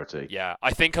popularity. Yeah,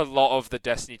 I think a lot of the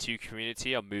Destiny 2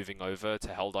 community are moving over to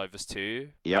Helldivers 2.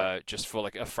 Yep. Just for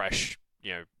like a fresh,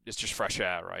 it's just fresh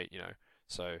air, right?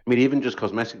 So. I mean, even just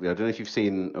cosmetically, I don't know if you've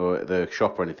seen the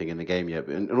shop or anything in the game yet,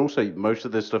 but and also most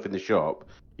of the stuff in the shop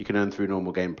you can earn through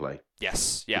normal gameplay.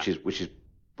 Yes. Yeah.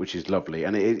 Which is lovely,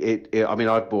 and I mean,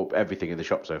 I've bought everything in the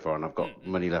shop so far, and I've got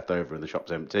money left over, and the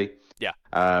shop's empty. Yeah.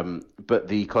 But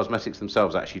the cosmetics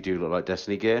themselves actually do look like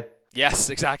Destiny gear. Yes,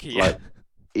 exactly. Yeah. Like,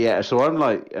 yeah. So I'm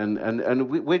like, and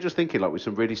we're just thinking like with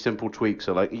some really simple tweaks.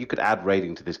 So like, you could add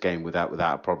raiding to this game without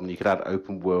a problem. You could add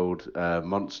open world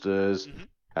monsters.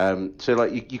 So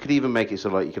like you could even make it so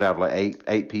like you could have like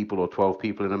eight people or 12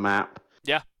 people in a map.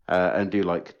 Yeah. And do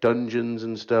like dungeons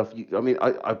and stuff.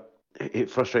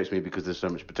 It frustrates me because there's so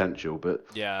much potential, but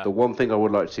Yeah. the one thing I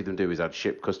would like to see them do is add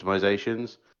ship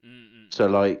customizations. So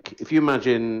like if you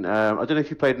imagine, I don't know if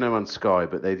you played No Man's Sky,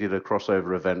 but they did a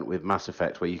crossover event with Mass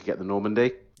Effect where you could get the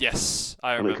Normandy. Yes,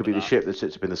 I remember. And it could be the ship that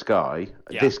sits up in the sky.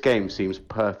 Yeah. This game seems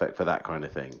perfect for that kind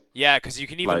of thing. Yeah, because you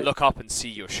can even look up and see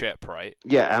your ship, right?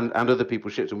 Yeah, and other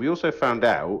people's ships. And we also found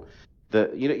out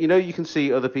that you can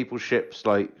see other people's ships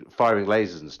like firing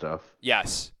lasers and stuff.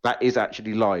 Yes. That is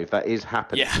actually live. That is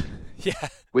happening. Yeah. Yeah.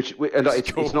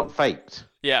 It's not faked.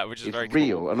 Yeah, which is it's very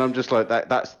real. cool. And I'm just like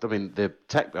that's. I mean, the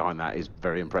tech behind that is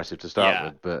very impressive to start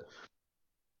with, but.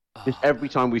 Just every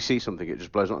time we see something, it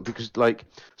just blows on because, like,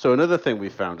 so another thing we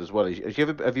found as well is,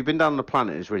 have you been down on a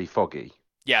planet? It's really foggy.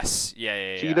 Yes,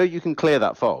 yeah. So you can clear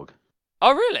that fog.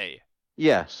 Oh, really?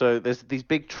 Yeah. So there's these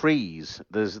big trees.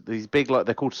 There's these big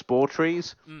they're called spore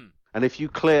trees. And if you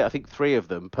clear, I think 3 of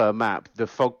them per map, the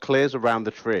fog clears around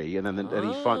the tree, and then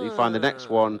you find the next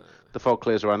one, the fog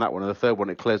clears around that one, and the third one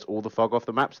it clears all the fog off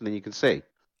the maps, and then you can see.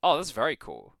 Oh, that's very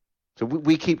cool. So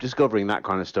we keep discovering that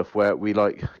kind of stuff where we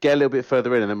like get a little bit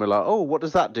further in and then we're like, oh, what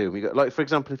does that do? And we go, like, for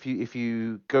example, if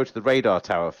you go to the radar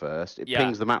tower first, it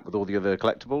pings the map with all the other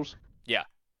collectibles. Yeah.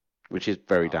 Which is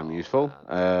very damn useful.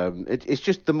 It's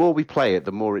just the more we play it,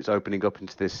 the more it's opening up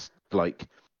into this like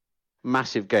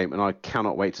massive game, and I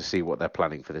cannot wait to see what they're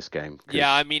planning for this game.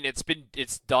 Yeah, I mean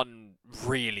it's done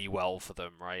really well for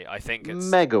them, right? I think it's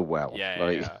mega well.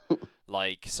 Yeah.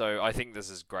 So I think this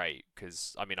is great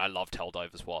because I mean I loved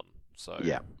Helldivers 1. So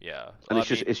yeah. And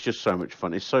it's just so much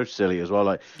fun. It's so silly as well.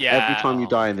 Like every time you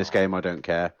die in this game, I don't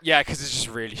care. Yeah, because it's just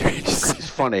really silly. It's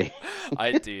funny.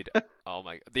 Oh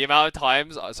my god, the amount of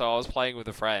times. So I was playing with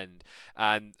a friend,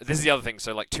 and this is the other thing.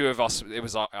 So like 2 of us, it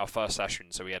was our first session,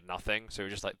 so we had nothing. So we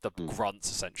were just like the grunts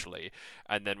essentially,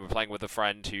 and then we're playing with a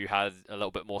friend who had a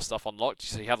little bit more stuff unlocked.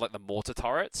 So he had like the mortar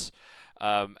turrets.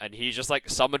 And he just like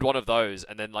summoned one of those,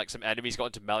 and then like some enemies got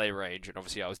into melee range, and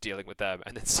obviously I was dealing with them,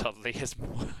 and then suddenly his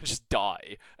just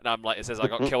die, and I'm like, it says I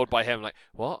got killed by him. I'm like,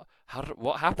 what?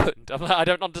 What happened? I'm like, I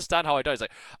don't understand how I died. It's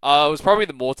like, it was probably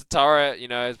the mortar turret.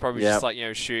 It's probably just like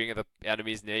shooting at the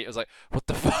enemies near. It was like, what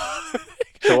the fuck?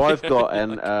 So I've got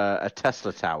a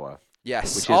Tesla tower.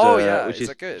 Yes. Which is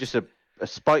is just a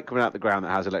spike coming out the ground that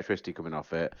has electricity coming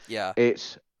off it. Yeah.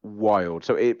 It's wild.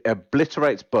 So it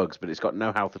obliterates bugs, but it's got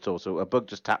no health at all. So a bug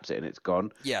just taps it and it's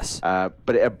gone. Yes.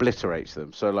 But it obliterates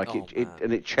them. So like Oh, it man.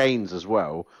 and it chains as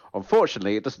well.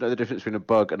 Unfortunately, it doesn't know the difference between a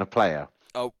bug and a player.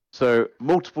 Oh. So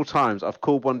multiple times I've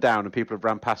called one down and people have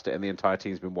ran past it and the entire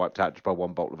team's been wiped out just by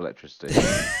one bolt of electricity.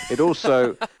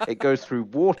 It goes through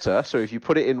water. So if you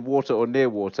put it in water or near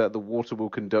water, the water will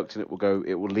conduct and it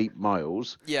will leap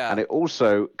miles. Yeah. And it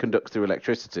also conducts through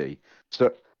electricity.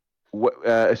 So,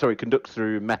 conducts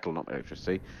through metal, not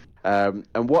electricity. And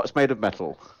what's made of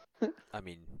metal? I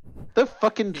mean, The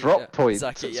fucking drop point.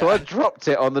 exactly, So I yeah. dropped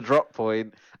it on the drop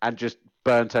point and just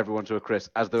burnt everyone to a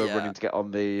crisp as they were Yeah. running to get on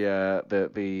the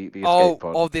escape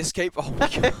pod. Oh, the escape. Oh my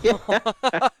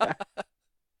god.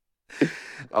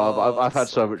 But I've had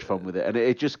so so much fun good. with it, and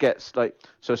it just gets like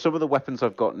so. Some of the weapons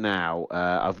I've got now,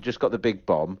 I've just got the big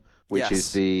bomb, which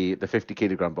is Yes. the 50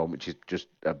 kilogram bomb, which is just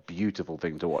a beautiful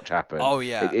thing to watch happen. Oh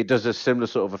yeah. It does a similar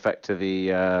sort of effect to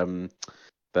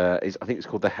I think it's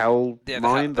called the hell Yeah,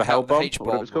 mine, the hell the bomb, H or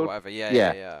whatever bomb it's or called. whatever. Yeah,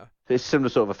 yeah, Yeah, yeah. it's similar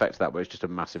sort of effect to that, where it's just a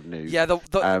massive nuke. Yeah,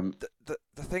 Um,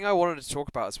 the thing I wanted to talk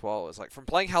about as well is like from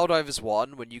playing Helldivers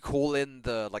 1, when you call in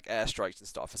the like airstrikes and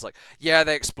stuff, it's like yeah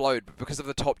they explode, but because of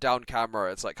the top-down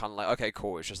camera, it's like kind of like okay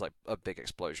cool, it's just like a big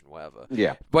explosion, whatever.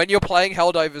 yeah, When you're playing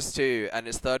Helldivers 2 and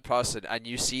it's third person and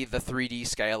you see the 3D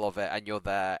scale of it and you're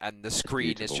there and the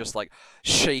screen is beautiful. just like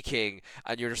shaking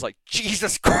and you're just like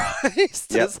Jesus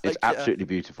Christ, yeah, it's like absolutely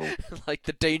beautiful. like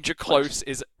the danger close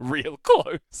is real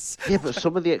close. Yeah, but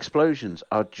some of the explosions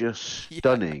are just Yeah.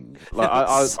 stunning. Like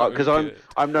It's so because good.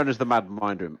 I'm known as the mad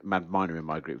miner in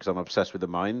my group because I'm obsessed with the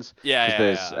mines. Yeah,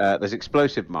 Because yeah. there's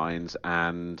explosive mines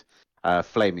and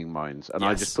flaming mines, and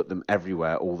I just Yes. put them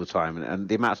everywhere all the time. And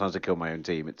the amount of times I kill my own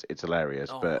team, it's hilarious.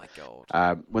 Oh But my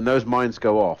god. when those mines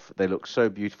go off, they look so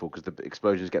beautiful because the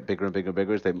explosions get bigger and bigger and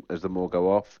bigger as the more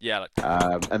go off. Yeah, like,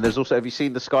 And there's also, have you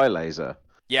seen the sky laser?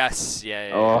 yes,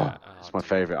 yeah. Oh, Oh, it's my dude.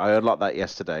 favorite. I unlocked that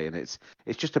yesterday, and it's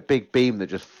just a big beam that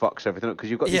just fucks everything up because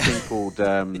you've got these Yeah. thing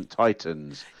called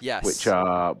Titans, Yes. which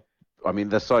are, I mean,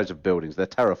 the size of buildings. They're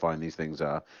terrifying. These things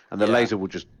are, and the Yeah. laser will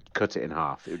just cut it in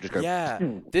half. It would just go. Yeah.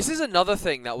 This is another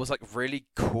thing that was like really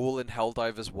cool in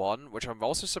Helldivers 1, which I'm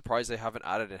also surprised they haven't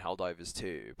added in Helldivers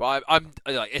 2. But I'm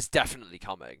like it's definitely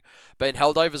coming. But in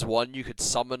Helldivers 1 you could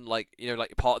summon like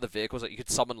like part of the vehicles, like you could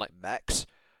summon like mechs.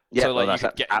 Yeah, So well, like you that's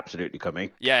could get absolutely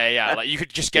coming. Yeah. Like you could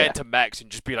just get Yeah. into mechs and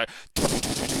just be like,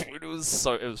 it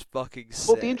was fucking sick.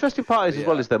 Well, the interesting part is But as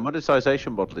well yeah. is their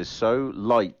monetization model is so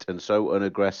light and so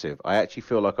unaggressive. I actually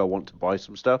feel like I want to buy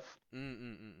some stuff.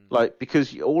 Like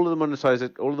because all of the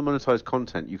monetized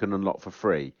content you can unlock for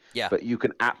free, Yeah. but you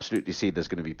can absolutely see there's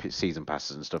going to be season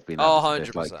passes and stuff being Oh, added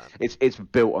to this. Like 100%. it's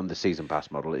built on the season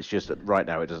pass model. It's just that right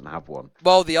now it doesn't have one.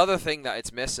 Well, the other thing that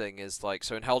it's missing is like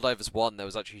so in Helldivers 1 there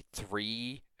was actually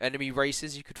 3 enemy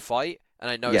races you could fight, and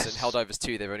I noticed in Yes. Helldivers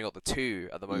 2 they've only got the 2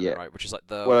 at the moment, Yeah. right? Which is like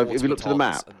the Well, if you look to the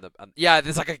automatons map, and yeah,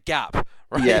 there's like a gap,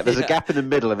 right? yeah, there's a gap in the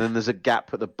middle, and then there's a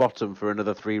gap at the bottom for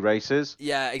another 3 races.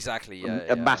 Yeah, exactly. Yeah,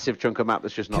 A massive chunk of map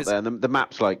that's just not 'Cause- there, and the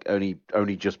map's like only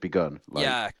just begun. Like,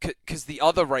 Yeah, because the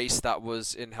other race that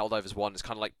was in Helldivers 1 is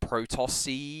kind of like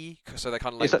Protoss-y, so they're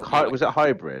kind of like, it's like was it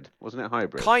hybrid? Wasn't it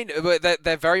hybrid? kind of, but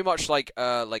they're very much like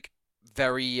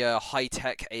very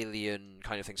high-tech alien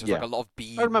kind of thing. So it's like Yeah. a lot of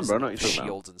beams remember, I and know what you're talking about.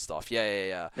 shields and stuff.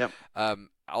 Yeah. Yep.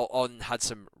 On had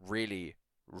some really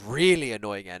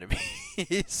annoying enemies.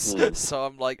 Mm.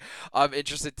 So I'm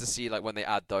interested to see like when they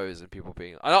add those and people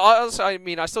being. I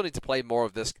mean, I still need to play more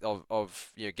of this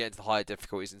of get into the higher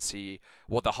difficulties and see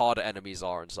what the harder enemies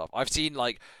are and stuff. I've seen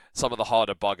like some of the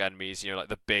harder bug enemies. Like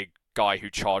the big guy who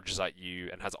charges at you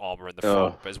and has armor in the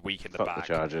front but is weak in the Fuck back.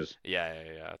 the chargers.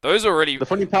 Yeah. Those are really. The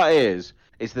funny part is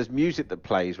there's music that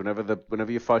plays whenever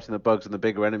you're fighting the bugs and the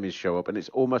bigger enemies show up, and it's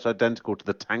almost identical to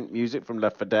the tank music from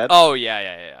Left 4 Dead. Oh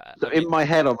yeah. So in my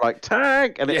head, I'm like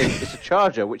tank, and Yeah. it's a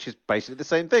charger, which is basically the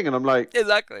same thing, and I'm like,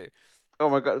 Exactly. oh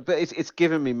my god! But it's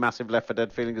given me massive Left 4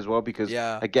 Dead feeling as well because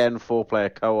Yeah. again, 4-player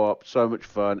co-op, so much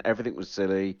fun, everything was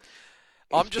silly.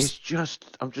 I'm just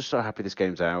so happy this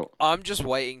game's out. I'm just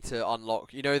waiting to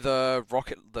unlock, the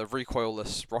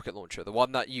recoilless rocket launcher, the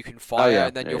one that you can fire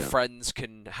and then your friends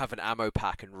can have an ammo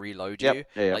pack and reload you.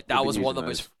 Yeah. Like that was one of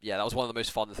the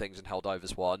most fun things in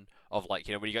Helldivers 1 of like,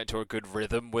 when you get into a good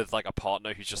rhythm with like a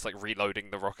partner who's just like reloading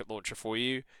the rocket launcher for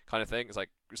you kind of thing. It's like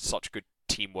such a good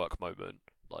teamwork moment.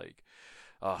 Like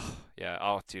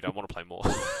dude, I want to play more.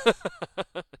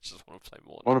 I just want to play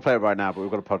more. I want to play it right now, but we've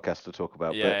got a podcast to talk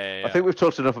about. Yeah. I think we've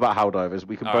talked enough about Helldivers.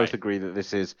 We can All both right. agree that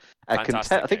this is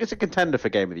Fantastic I think it's a contender for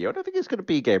Game of the Year. I don't think it's going to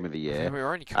be Game of the Year.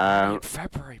 We're only coming in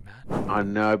February, man. I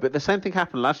know, but the same thing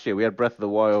happened last year. We had Breath of the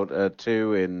Wild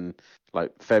 2 in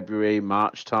like February,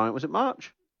 March time. Was it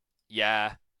March?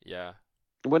 Yeah. Yeah.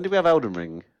 When did we have Elden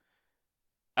Ring?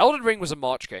 Elden Ring was a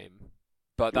March game,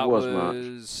 but It that was March.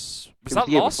 was It was that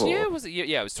the year last before. year? Was it?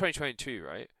 Yeah, it was 2022,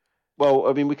 right? Well,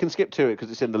 I mean, we can skip to it because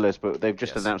it's in the list, but they've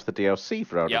just Yes. announced the DLC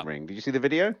for Elden Yep. Ring. Did you see the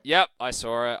video? Yep, I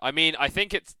saw it. I mean, I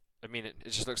think it's. I mean, it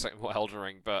just looks like more Elden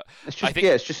Ring, but It's I just think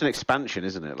it's just an expansion,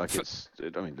 isn't it? Like for,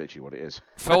 I mean, literally what it is.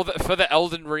 for the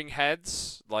Elden Ring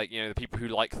heads, like the people who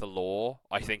like the lore,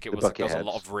 I think it The was like there bucket was heads. a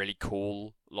lot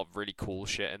of really cool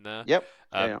shit in there. Yep.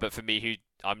 Yeah. But for me, who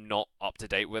I'm not up to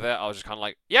date with it, I was just kind of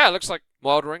like, yeah, it looks like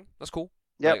more Elden Ring. That's cool.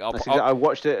 Like, Yep. I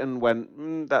watched it and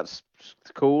went, that's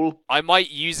cool. I might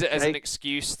use it as an Okay.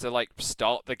 excuse to like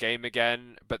start the game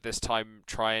again, but this time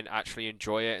try and actually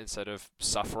enjoy it instead of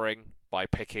suffering by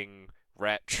picking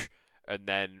Wretch and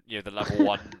then the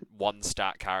level one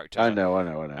stat character, I know.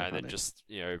 and then just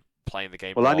playing the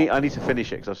game Well, raw. I need to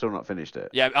finish it because I've still not finished it.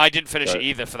 Yeah, I didn't finish So, it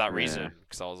either for that yeah. reason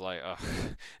because I was like, ugh.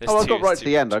 I got right to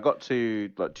the end. I got to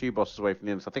like 2 bosses away from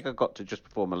the end. So I think I got to just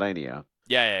before Melania.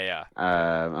 Yeah.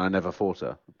 I never fought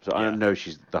her, so I Yeah. know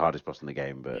she's the hardest boss in the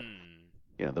game, but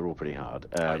Mm. they're all pretty hard.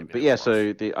 mean, But yeah, rough.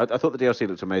 so I thought the DLC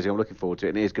looks amazing. I'm looking forward to it,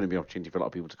 and it is going to be an opportunity for a lot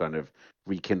of people to kind of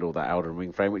rekindle that Elden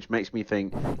Ring frame, which makes me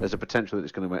think there's a potential that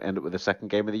it's going to end up with a second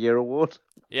Game of the Year award.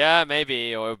 Yeah,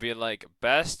 maybe, or it'll be like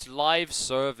best live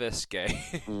service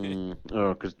game.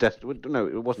 Oh, because no,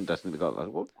 it wasn't Destiny that got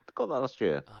that. What got that last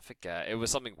year? I forget. It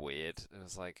was something weird. It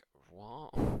was like,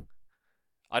 what?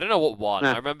 I don't know what won.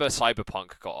 Nah. I remember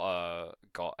Cyberpunk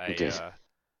got It did.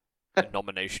 a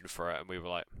nomination for it, and we were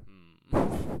like, hmm.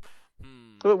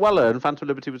 Well earned. Phantom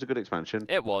Liberty was a good expansion.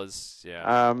 It was,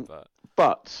 yeah.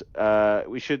 But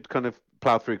we should kind of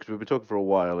plow through because we've been talking for a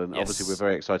while, and obviously we're Yes.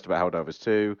 very excited about Helldivers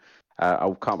 2.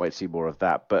 I can't wait to see more of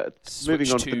that. But moving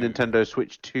Switch on 2. to the Nintendo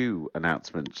Switch 2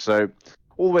 announcement. So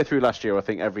all the way through last year, I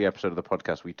think every episode of the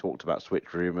podcast we talked about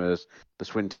Switch rumors, the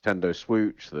Nintendo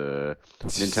Switch, the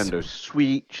Nintendo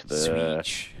Switch, the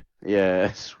Switch.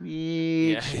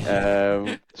 Switch,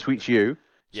 Yeah. Switch U,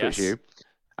 Yes. Switch U.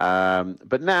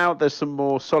 But now there's some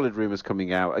more solid rumors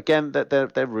coming out. Again,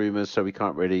 they're rumors, so we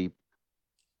can't really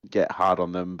get hard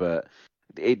on them. But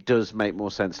it does make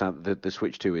more sense now that the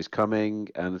Switch 2 is coming,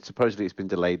 and supposedly it's been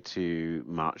delayed to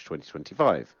March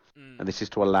 2025. And this is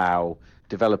to allow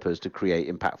developers to create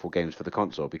impactful games for the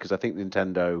console, because I think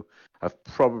Nintendo have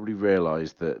probably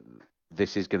realized that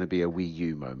this is going to be a Wii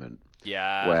U moment.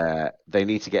 Yeah. Where they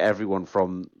need to get everyone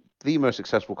from the most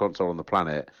successful console on the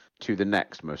planet to the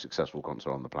next most successful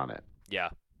console on the planet. Yeah.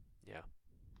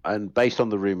 And based on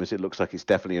the rumors, it looks like it's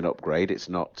definitely an upgrade. It's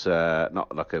not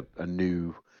like a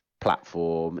new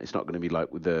platform. It's not going to be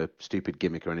like with a stupid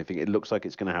gimmick or anything. It looks like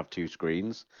it's going to have 2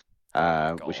 screens,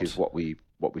 which is what we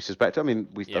suspect. I mean,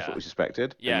 that's what we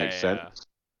suspected. Yeah, it makes sense.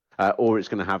 Or it's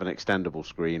going to have an extendable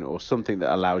screen or something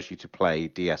that allows you to play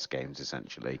DS games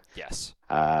essentially. Yes.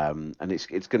 And it's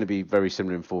going to be very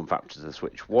similar in form factor to the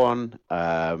Switch 1.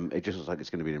 It just looks like it's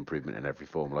going to be an improvement in every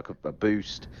form, like a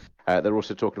boost. They're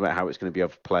also talking about how it's going to be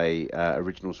able to play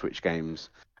original Switch games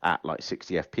at like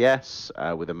 60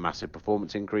 FPS with a massive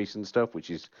performance increase and stuff, which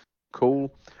is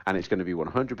cool. And it's going to be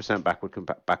 100%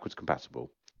 backwards compatible.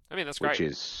 I mean, that's great.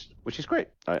 Which is great.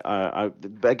 But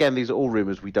again, these are all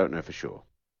rumors. We don't know for sure.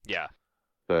 Yeah.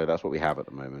 So that's what we have at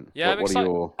the moment. Yeah, what are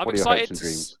your hopes and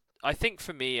dreams? I think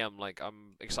for me, I'm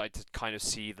excited to kind of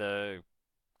see the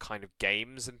kind of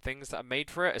games and things that are made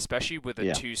for it, especially with a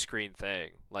 2-screen thing.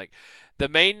 Like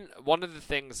one of the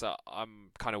things that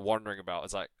I'm kind of wondering about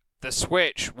is like the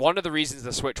Switch. One of the reasons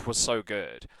the Switch was so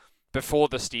good before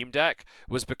the Steam Deck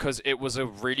was because it was a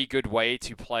really good way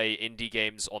to play indie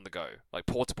games on the go, like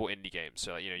portable indie games.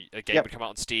 So a game would come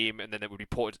out on Steam, and then it would be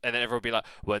ported, and then everyone would be like,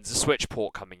 "When's the Switch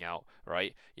port coming out?"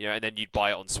 Right? And then you'd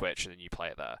buy it on Switch, and then you play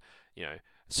it there.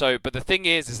 So, but the thing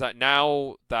is that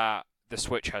now that the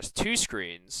Switch has 2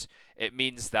 screens, it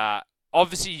means that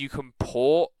obviously you can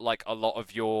port like a lot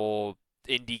of your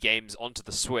indie games onto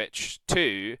the Switch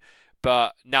too,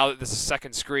 but now that there's a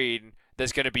second screen,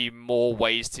 there's going to be more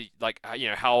ways to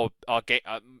how our game.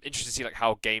 I'm interested to see like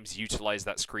how games utilize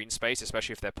that screen space,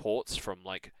 especially if they're ports from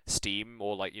like Steam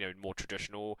or like more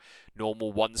traditional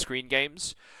normal one-screen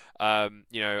games.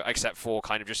 Except for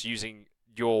kind of just using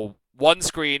your one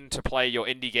screen to play your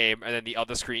indie game and then the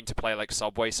other screen to play like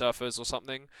Subway Surfers or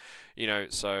something.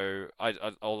 So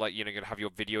I'll like gonna have your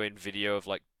video of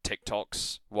like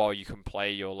TikToks while you can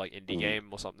play your like indie game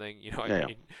or something. You know what I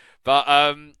mean? But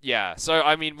yeah. So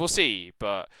I mean, we'll see.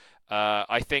 But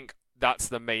I think that's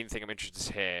the main thing I'm interested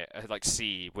to hear, like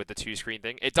see with the 2-screen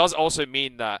thing. It does also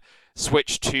mean that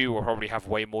Switch 2 will probably have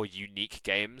way more unique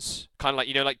games, kind of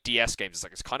like like DS games.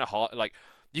 It's kind of hard. Like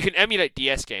you can emulate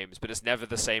DS games, but it's never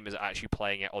the same as actually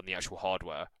playing it on the actual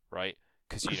hardware, right?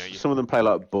 because you know you. Some of them play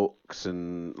like books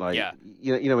and like Yeah.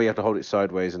 you know where you have to hold it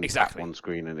sideways and tap Exactly. one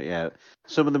screen and yeah.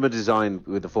 Some of them are designed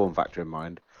with the form factor in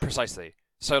mind. Precisely.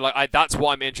 So like that's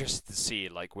what I'm interested to see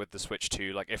like with the Switch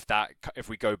 2 like if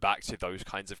we go back to those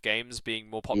kinds of games being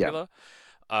more Yeah. popular.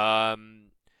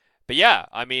 But yeah,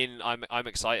 I mean I'm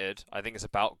excited. I think it's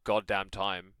about goddamn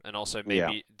time. And also Yeah.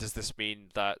 maybe does this mean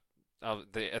that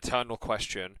the eternal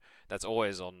question that's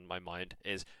always on my mind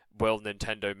is will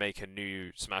Nintendo make a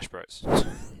new Smash Bros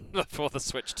for the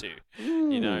Switch 2,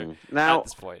 you know, at Now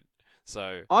this point.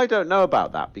 So I don't know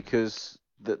about that because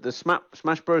the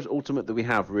Smash Bros. Ultimate that we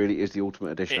have really is the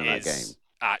Ultimate Edition it of that game. is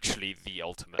actually the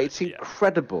ultimate. It's Yeah.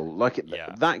 incredible. Like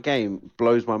Yeah. that game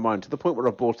blows my mind to the point where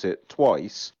I bought it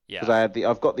twice because Yeah.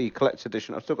 I've got the collector's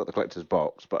edition. I've still got the collector's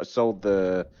box, but I sold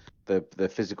the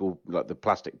physical like the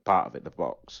plastic part of it, the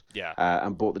box, Yeah.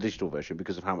 and bought the digital version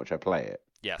because of how much I play it.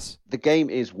 Yes. The game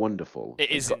is wonderful. It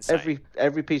It's is got insane.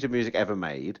 every piece of music ever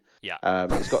made. Yeah.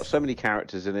 It's got so many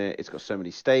characters in it. It's got so many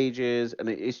stages, and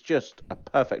it's just a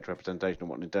perfect representation of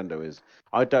what Nintendo is.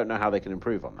 I don't know how they can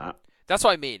improve on that. That's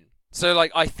what I mean. So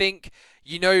like I think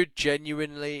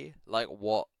genuinely like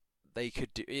what they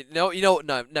could do. No,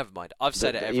 never mind. I've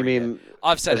said it You every year. mean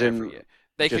I've said as it in every year.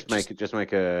 They could just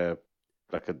make a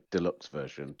like a deluxe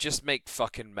version? just make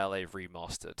fucking Melee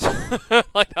remastered.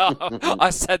 Like I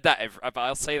said that but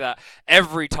I'll say that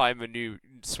every time a new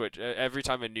Switch, every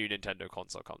time a new Nintendo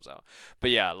console comes out.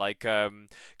 But yeah, like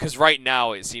because right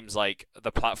now it seems like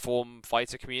the platform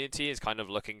fighter community is kind of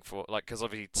looking for like because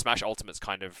obviously Smash Ultimate's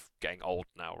kind of getting old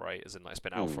now, right? As in like it's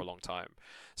been out for a long time.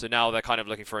 So now they're kind of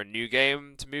looking for a new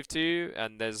game to move to.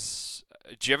 And there's,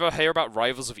 do you ever hear about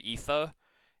Rivals of Ether?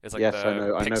 It's like Yes, I the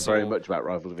know. I know very pixel. much about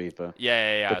Rivals of Ether,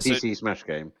 Yeah. the So PC Smash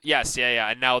game. yes, yeah,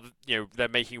 and now they're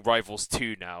making Rivals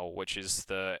 2 now, which is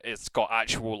it's got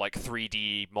actual like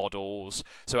 3D models,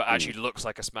 so it actually looks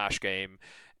like a Smash game,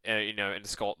 and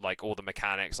it's got like all the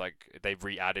mechanics, like they've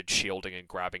re-added shielding and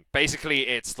grabbing. Basically,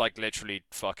 it's like literally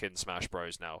fucking Smash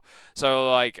Bros now.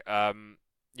 So like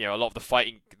a lot of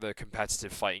the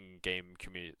competitive fighting game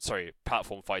community, sorry,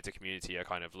 platform fighter community are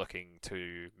kind of looking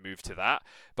to move to that,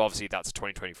 but obviously that's a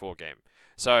 2024 game.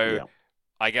 So. Yeah.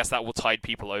 I guess that will tide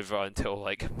people over until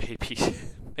like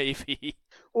maybe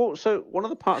Well, so one of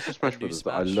the parts of a Smash new Brothers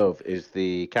that I Smash. love is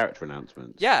the character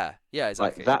announcements. Yeah, Like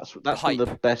exactly. that's The one of the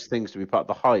hype. best things to be part of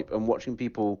the hype and watching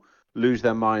people lose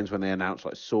their minds when they announce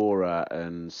like Sora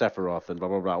and Sephiroth and blah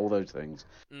blah blah all those things.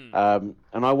 Mm,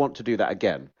 And I want to do that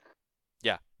again.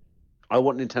 yeah, I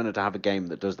want Nintendo to have a game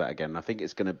that does that again. I think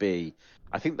it's going to be.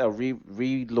 I think they'll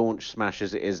relaunch Smash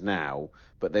as it is now,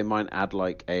 but they might add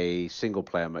like a single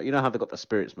player mode. You know how they got the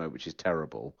Spirits mode, which is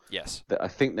terrible. yes. That I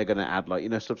think they're going to add like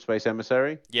Subspace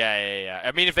Emissary. Yeah.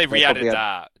 I mean, if they They'll re-added probably add.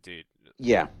 that, dude.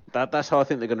 Yeah, that's how I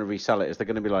think they're going to resell it. Is they're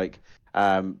going to be like,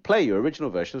 play your original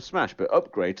version of Smash, but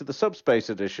upgrade to the Subspace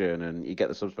edition, and you get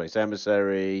the Subspace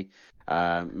Emissary.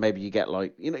 Maybe you get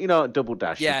like like Double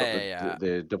Dash. You've got Yeah.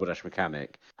 the Double Dash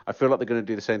mechanic. I feel like they're going to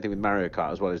do the same thing with Mario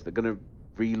Kart as well. Is they're going to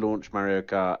relaunch Mario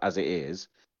Kart as it is,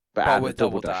 but But add a with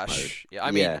Double double Dash mode. dash. Yeah,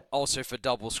 I mean, Yeah, also for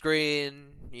double screen.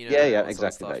 yeah, All that sort of exactly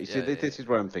stuff. that. You see, this is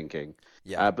where I'm thinking.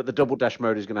 Yeah. But the Double Dash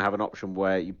mode is going to have an option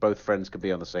where both friends can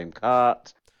be on the same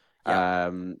cart.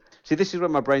 Yeah. See, this is where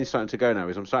my brain's starting to go now.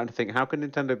 Is I'm starting to think, how can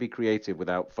Nintendo be creative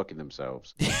without fucking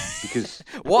themselves? Because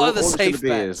What are the all it's going to safe be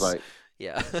is bets? like,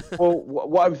 Yeah. well,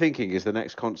 what I'm thinking is the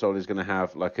next console is going to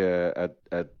have like a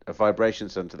vibration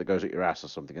center that goes at your ass or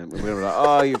something, and we're going to be like,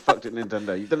 oh, you fucked it,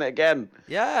 Nintendo, you've done it again.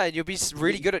 Yeah, and you'll be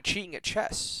really good at cheating at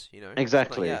chess. Like,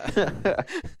 Exactly. yeah.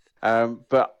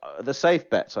 But the safe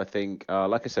bets, I think, are,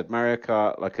 like I said, Mario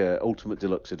Kart, like a Ultimate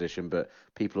Deluxe Edition. But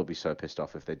people will be so pissed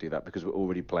off if they do that because we're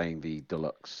already playing the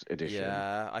Deluxe Edition.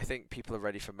 Yeah, I think people are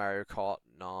ready for Mario Kart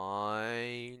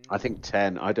 9. I think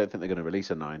 10. I don't think they're going to release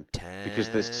a 9 10. because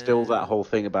there's still that whole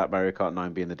thing about Mario Kart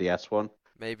 9 being the DS one,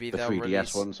 Maybe the they'll 3DS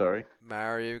release one. Sorry,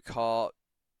 Mario Kart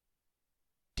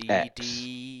X.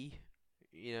 DD.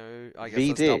 I guess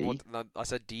that's VD? double. No, I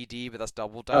said DD, but that's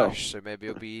double dash. So maybe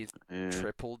it'll be Yeah.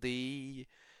 triple D.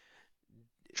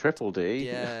 Triple D.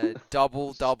 Yeah,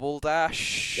 double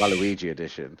dash. Waluigi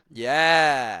Edition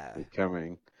Yeah. is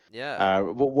coming. Yeah.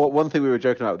 One thing we were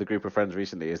joking about with a group of friends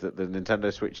recently is that the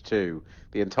Nintendo Switch 2,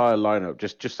 the entire lineup,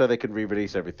 just so they can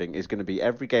re-release everything, is going to be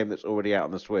every game that's already out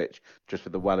on the Switch, just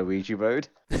with the Waluigi mode.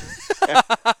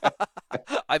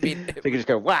 I mean, So you can just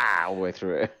go wow all the way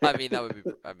through it. I mean that would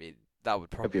be. I mean that would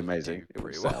That'd be probably amazing. do It would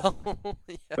pretty sell. well.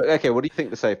 Yeah. But okay, what do you think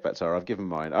the safe bets are? I've given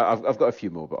mine. I've got a few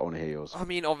more, but I want to hear yours. I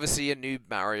mean, obviously a new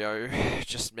Mario.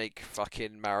 Just make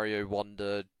fucking Mario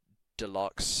Wonder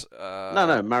Deluxe.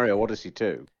 No, Mario Odyssey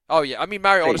 2. Oh yeah, I mean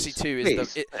Mario Please, Odyssey 2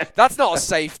 is please. that's not a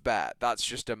safe bet. That's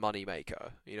just a money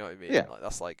maker. You know what I mean? Yeah. Like,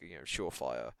 that's like,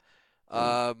 surefire.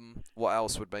 Mm. What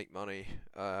else would make money?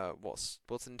 What's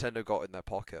Nintendo got in their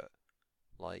pocket?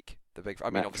 Like the big. I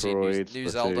mean, obviously Metroid, new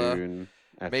Zelda. Splatoon,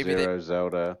 Maybe they F-Zero,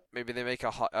 Zelda. maybe they make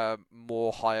a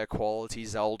more higher quality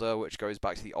Zelda, which goes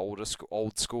back to the old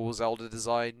school Zelda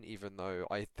design. Even though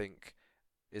I think,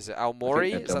 is it I think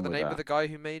Aomori? they're Is that done the with name of that. the guy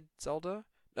who made Zelda?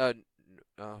 Oh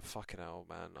fucking hell,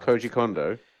 man! I Koji forget the-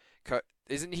 Kondo.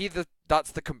 Isn't he the?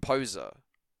 That's the composer.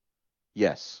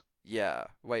 Yes. Yeah.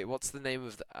 Wait, what's the name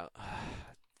of the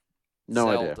No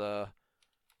idea. Zelda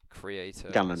creator?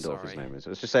 Ganondorf, his Sorry. name is.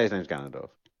 Let's just say his name's Ganondorf.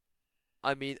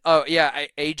 I mean, oh yeah,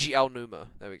 Eiji Aonuma.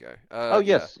 There we go. Oh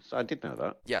Yeah. yes, I did know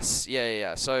that. Yes. Yeah, yeah,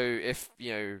 yeah. So if,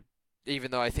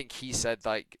 even though I think he said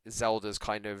like Zelda's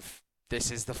kind of, this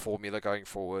is the formula going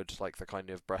forward, like the kind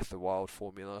of Breath of the Wild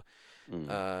formula.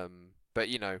 Mm. But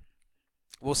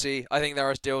we'll see. I think there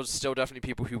are still definitely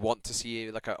people who want to see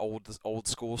like an old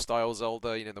school style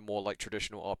Zelda. The more like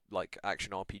traditional like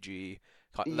action RPG,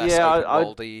 less Yeah, open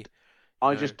worldy.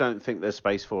 I know. just don't think there's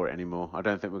space for it anymore. I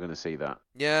don't think we're going to see that.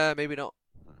 Yeah, maybe not.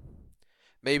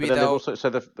 Maybe But then they've they'll. also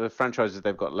the franchises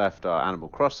they've got left are Animal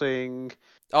Crossing,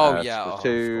 Oh yeah, oh, of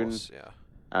Splatoon. course,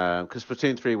 yeah. Because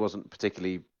Splatoon 3 wasn't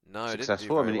particularly No, it didn't do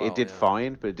successful. I very mean, it well. did Yeah.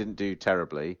 fine, but it didn't do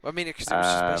terribly. I mean, because it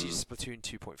was just basically Um, Splatoon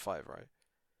 2.5, right?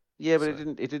 yeah, but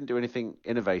So. it didn't do anything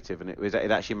innovative, and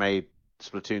it actually made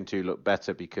Splatoon 2 look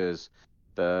better because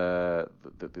the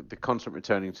constant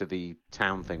returning to the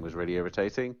town thing was really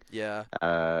irritating. Yeah.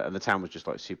 And the town was just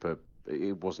like super.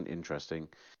 It wasn't interesting.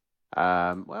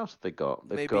 What else have they got?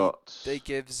 They've Maybe got. they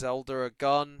give Zelda a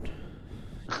gun.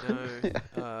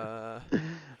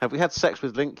 Have we had sex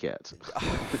with Link yet?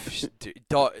 Dude,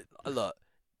 look,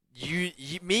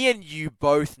 me and you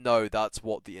both know that's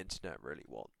what the internet really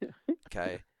want.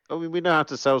 Okay. I mean, we know how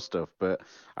to sell stuff, but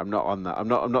I'm not on that.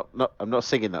 I'm not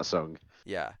singing that song.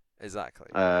 Yeah, exactly.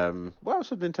 What else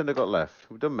have Nintendo got left?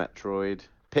 We've done Metroid,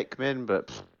 Pikmin,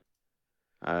 but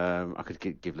I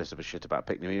could give less of a shit about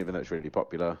Pikmin, even though it's really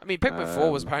popular. I mean, Pikmin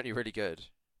 4 was apparently really good,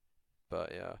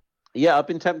 but yeah. Yeah, I've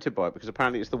been tempted by it because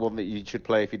apparently it's the one that you should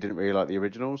play if you didn't really like the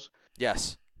originals.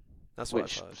 Yes, that's what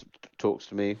Which I've heard. talks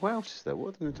to me. What else is there?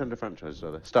 What other Nintendo franchises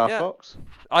are there? Star Yeah. Fox.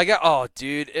 Oh,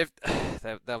 dude, if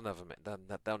they'll never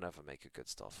make a good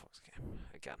Star Fox game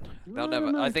again. They'll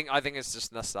never. I think it's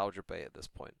just nostalgia bait at this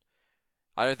point.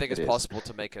 I don't think It it's is. possible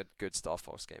to make a good Star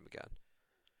Fox game again.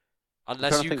 I'm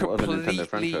Unless trying to you think what other Nintendo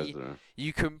franchises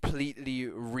completely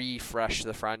refresh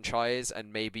the franchise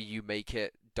and maybe you make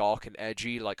it dark and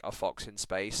edgy like a Fox in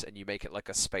Space and you make it like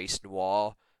a space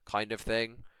noir kind of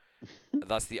thing.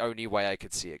 That's the only way I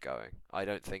could see it going. I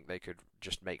don't think they could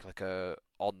just make like a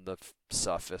on the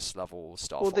surface level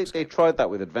Star Well, Fox they game. tried that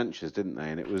with Adventures, didn't they?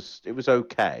 And it was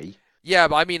okay. Yeah,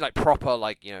 but I mean like proper,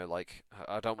 like, like,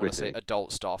 I don't want to say Gritty.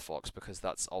 adult Star Fox because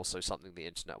that's also something the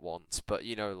internet wants, but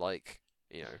like,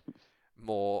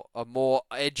 more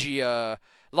edgier,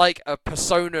 like a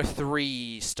Persona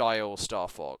 3 style Star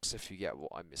Fox, if you get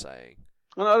what I'm saying.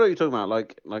 I know what you're talking about,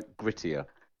 like grittier.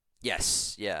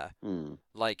 Yes, yeah. Hmm.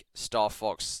 Like Star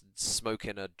Fox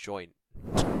smoking a joint.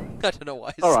 I don't know why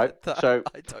I All said right, that. so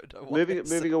I don't know why I said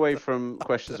moving away that. from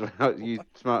questions about you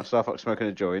Star Fox smoking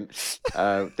a joint.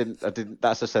 Didn't.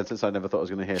 That's a sentence I never thought I was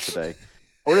going to hear today,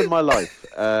 or in my life.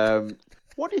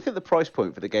 What do you think the price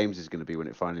point for the games is going to be when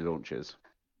it finally launches?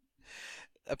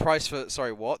 A price for,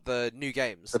 sorry, what? The new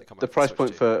games that come The out price Switch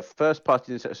point 2? for first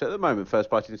party. So at the moment, first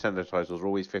party Nintendo titles are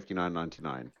always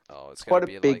 $59.99. Oh, it's Quite going a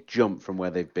to be big like jump from where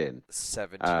they've been.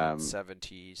 70, Um,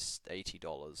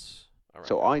 $80.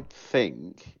 So I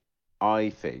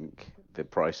think the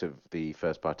price of the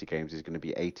first party games is going to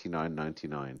be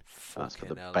 $89.99. That's for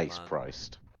the Fucking hell, base man. price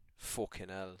Fucking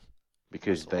hell.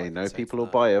 because That's all I they can know say people to will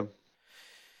that. buy them.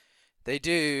 They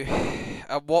do.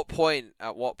 At what point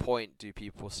do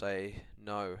people say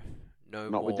no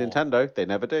Not more? with Nintendo, they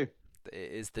never do.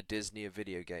 It is the Disney of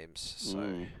video games.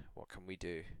 So what can we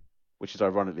do? Which is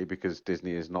ironically because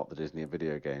Disney is not the Disney of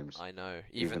video games. I know.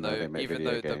 Even though they make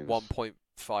video the games.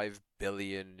 1.5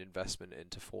 billion investment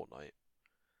into Fortnite.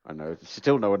 I know.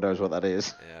 Still, no one knows what that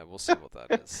is. Yeah, we'll see what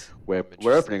that is. We're I'm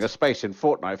opening interested. a space in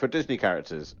Fortnite for Disney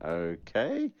characters.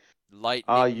 Okay. Lightning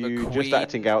Are you McQueen. just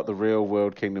acting out the real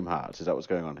world Kingdom Hearts? Is that what's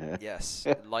going on here? Yes,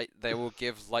 they will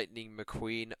give Lightning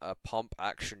McQueen a pump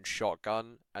action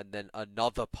shotgun and then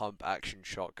another pump action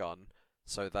shotgun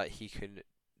so that he can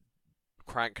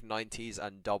crank 90s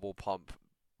and double pump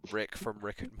Rick from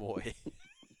Rick and Morty.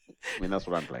 I mean, that's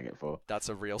what I'm playing it for. That's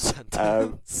a real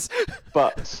sentence.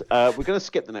 But we're going to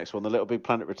skip the next one, the Little Big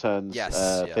Planet Returns Yes,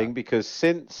 yeah. thing, because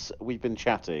since we've been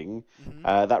chatting,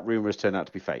 Mhm. that rumor has turned out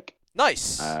to be fake.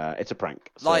 Nice. It's a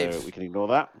prank, so Live. we can ignore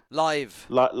that. Live.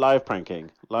 Live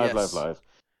pranking. Live. Yes.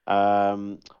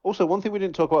 Also, one thing we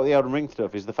didn't talk about the Elden Ring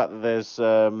stuff is the fact that there's,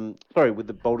 with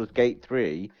the Baldur's Gate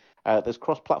 3, there's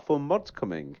cross-platform mods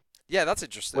coming, Yeah, that's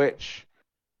interesting. which,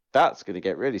 that's going to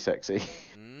get really sexy.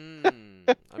 I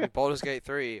mean, Baldur's Gate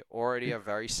 3, already a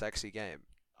very sexy game.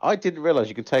 I didn't realize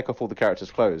you can take off all the characters'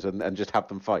 clothes and just have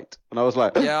them fight. And I was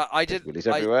like, Yeah, I there's did. willies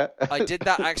everywhere. I did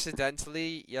that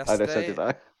accidentally I know, so yesterday, did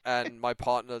I. and my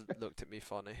partner looked at me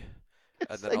funny, and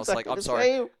It's then I was like, exactly "I'm the sorry."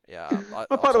 same. Yeah, My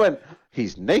I'm partner sorry. went,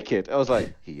 he's naked. I was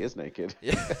like, he is naked.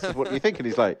 Yeah. I said, what do you think? And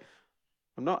he's like,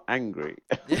 I'm not angry.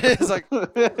 Yeah, it's like.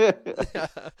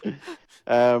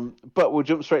 But we'll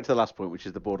jump straight to the last point, which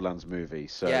is the Borderlands movie.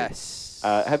 So, Yes.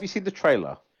 have you seen the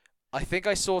trailer? I think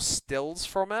I saw stills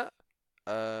from it.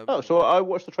 Oh, so I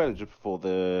watched the trailer just before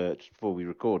we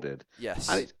recorded, Yes.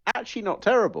 and it's actually not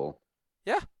terrible.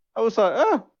 Yeah. I was like,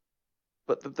 oh.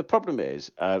 But the problem is,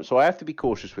 so I have to be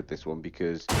cautious with this one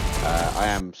because I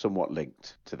am somewhat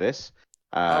linked to this.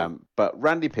 But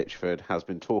Randy Pitchford has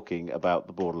been talking about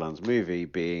the Borderlands movie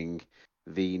being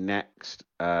the next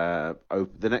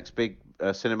big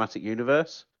cinematic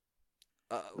universe,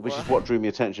 which is what drew me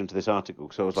attention to this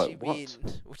article. So I was like, what?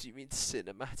 What do you mean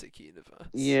cinematic universe?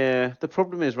 Yeah, the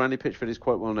problem is Randy Pitchford is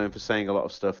quite well known for saying a lot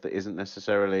of stuff that isn't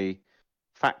necessarily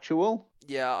factual.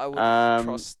 Yeah, I wouldn't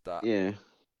trust that. Yeah.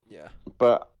 Yeah.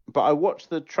 But I watched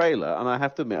the trailer and I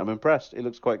have to admit I'm impressed. It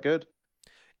looks quite good.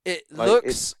 It Like,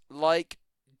 looks like.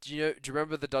 Do you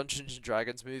remember the Dungeons and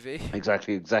Dragons movie?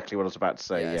 Exactly what I was about to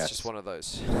say. Yeah, Yes. it's just one of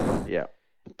those. Yeah.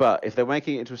 But if they're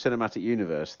making it into a cinematic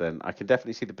universe, then I can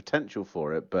definitely see the potential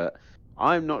for it. But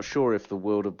I'm not sure if the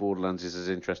world of Borderlands is as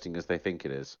interesting as they think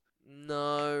it is.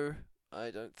 No, I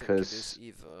don't think it is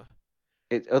either.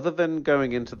 Other than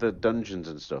going into the dungeons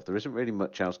and stuff, there isn't really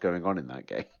much else going on in that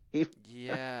game.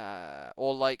 Yeah,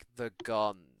 or like the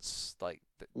guns, like.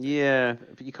 Yeah,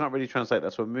 but you can't really translate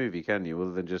that to a movie, can you?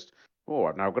 Other than just, oh,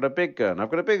 I've now got a big gun. I've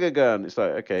got a bigger gun. It's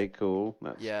like, okay, cool.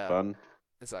 That's fun.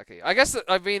 Exactly. I guess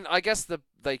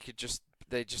they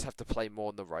just have to play more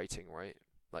on the writing, right?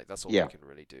 Like that's all they can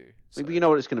really do. So. But you know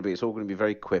what it's going to be? It's all going to be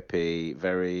very quippy,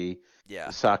 very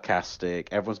sarcastic.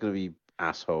 Everyone's going to be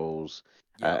assholes.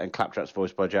 And Claptrap's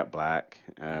voiced by Jack Black,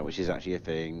 which is actually a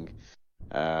thing.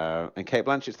 And Kate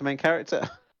Blanchett's the main character.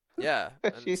 Yeah.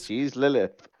 She's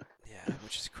Lilith. Yeah,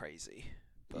 which is crazy.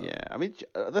 But... Yeah, I mean,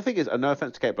 the thing is, no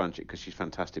offense to Kate Blanchett because she's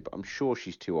fantastic, but I'm sure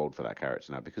she's too old for that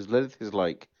character now because Lilith is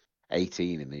like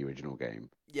 18 in the original game.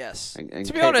 Yes. And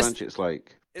to be Kate honest, Blanchett's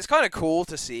like... It's kind of cool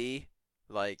to see.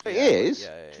 Like it is.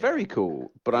 It's very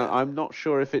cool, but I'm not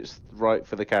sure if it's right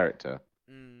for the character.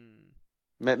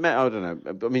 I don't know.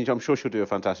 I mean, I'm sure she'll do a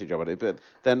fantastic job at it, but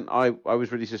then I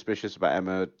was really suspicious about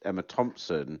Emma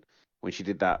Thompson when she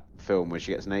did that film where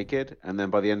she gets naked, and then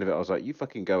by the end of it, I was like, "You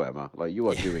fucking go, Emma! Like you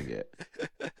are doing it.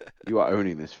 You are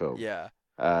owning this film." Yeah.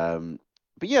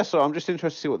 But yeah, so I'm just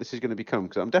interested to see what this is going to become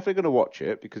because I'm definitely going to watch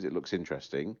it because it looks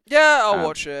interesting. Yeah, I'll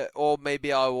watch it, or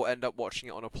maybe I will end up watching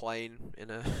it on a plane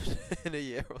in a in a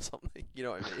year or something. You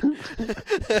know what I mean?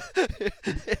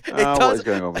 What is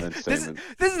going on with entertainment?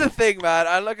 This is the thing, man.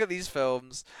 I look at these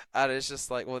films, and it's just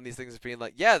like one of these things being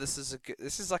like, yeah, this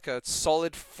is like a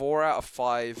solid 4 out of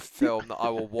 5 film that I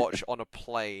will watch on a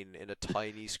plane in a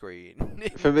tiny screen.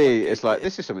 For me, it's like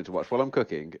this is something to watch while I'm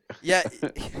cooking. Yeah,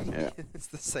 yeah. It's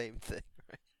the same thing.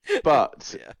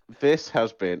 But this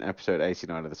has been episode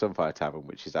 89 of the Sunfire Tavern,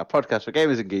 which is our podcast for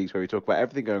gamers and geeks, where we talk about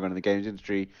everything going on in the games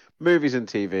industry, movies and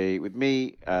TV, with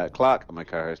me, Clark, and my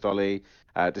co-host Ollie,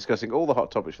 discussing all the hot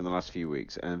topics from the last few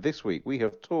weeks. And this week we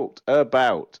have talked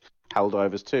about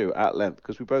Helldivers 2 at length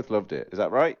because we both loved it. Is that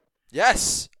right?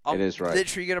 Yes, it is right.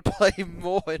 Literally gonna play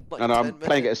more in like. And 10 I'm minutes.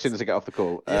 playing it as soon as I get off the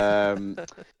call. Yeah.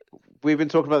 We've been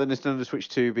talking about the Nintendo Switch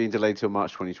 2 being delayed till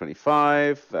March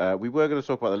 2025. We were going to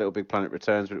talk about the Little Big Planet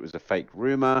Returns, but it was a fake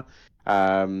rumor.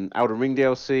 Elden Ring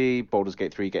DLC, Baldur's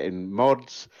Gate 3 getting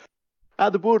mods,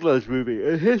 and the Borderlands movie.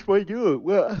 And here's my yawn.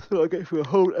 Well, I thought I'd get through a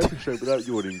whole episode without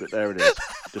yawning, but there it is,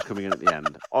 just coming in at the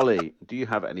end. Ollie, do you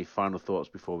have any final thoughts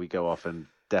before we go off and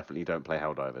definitely don't play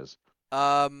Helldivers?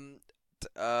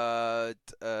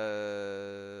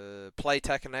 Play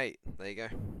Tekken 8. There you go.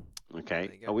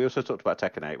 Okay. We also talked about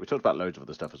Tekken 8. We talked about loads of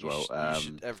other stuff as well.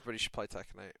 Everybody should play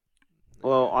Tekken 8.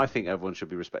 Well, I think everyone should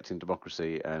be respecting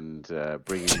democracy and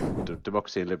bringing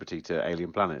democracy and liberty to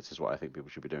alien planets is what I think people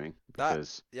should be doing.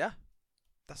 Because yeah.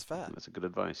 That's fair. That's a good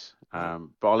advice. Yeah.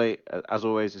 But Ollie, as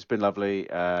always, it's been lovely.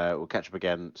 We'll catch up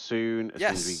again soon, as soon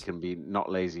as we Yes. can be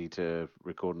not lazy to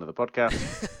record another podcast.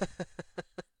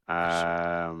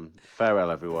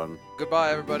 Farewell, everyone.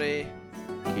 Goodbye, everybody.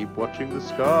 Keep watching the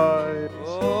sky.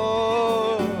 Oh.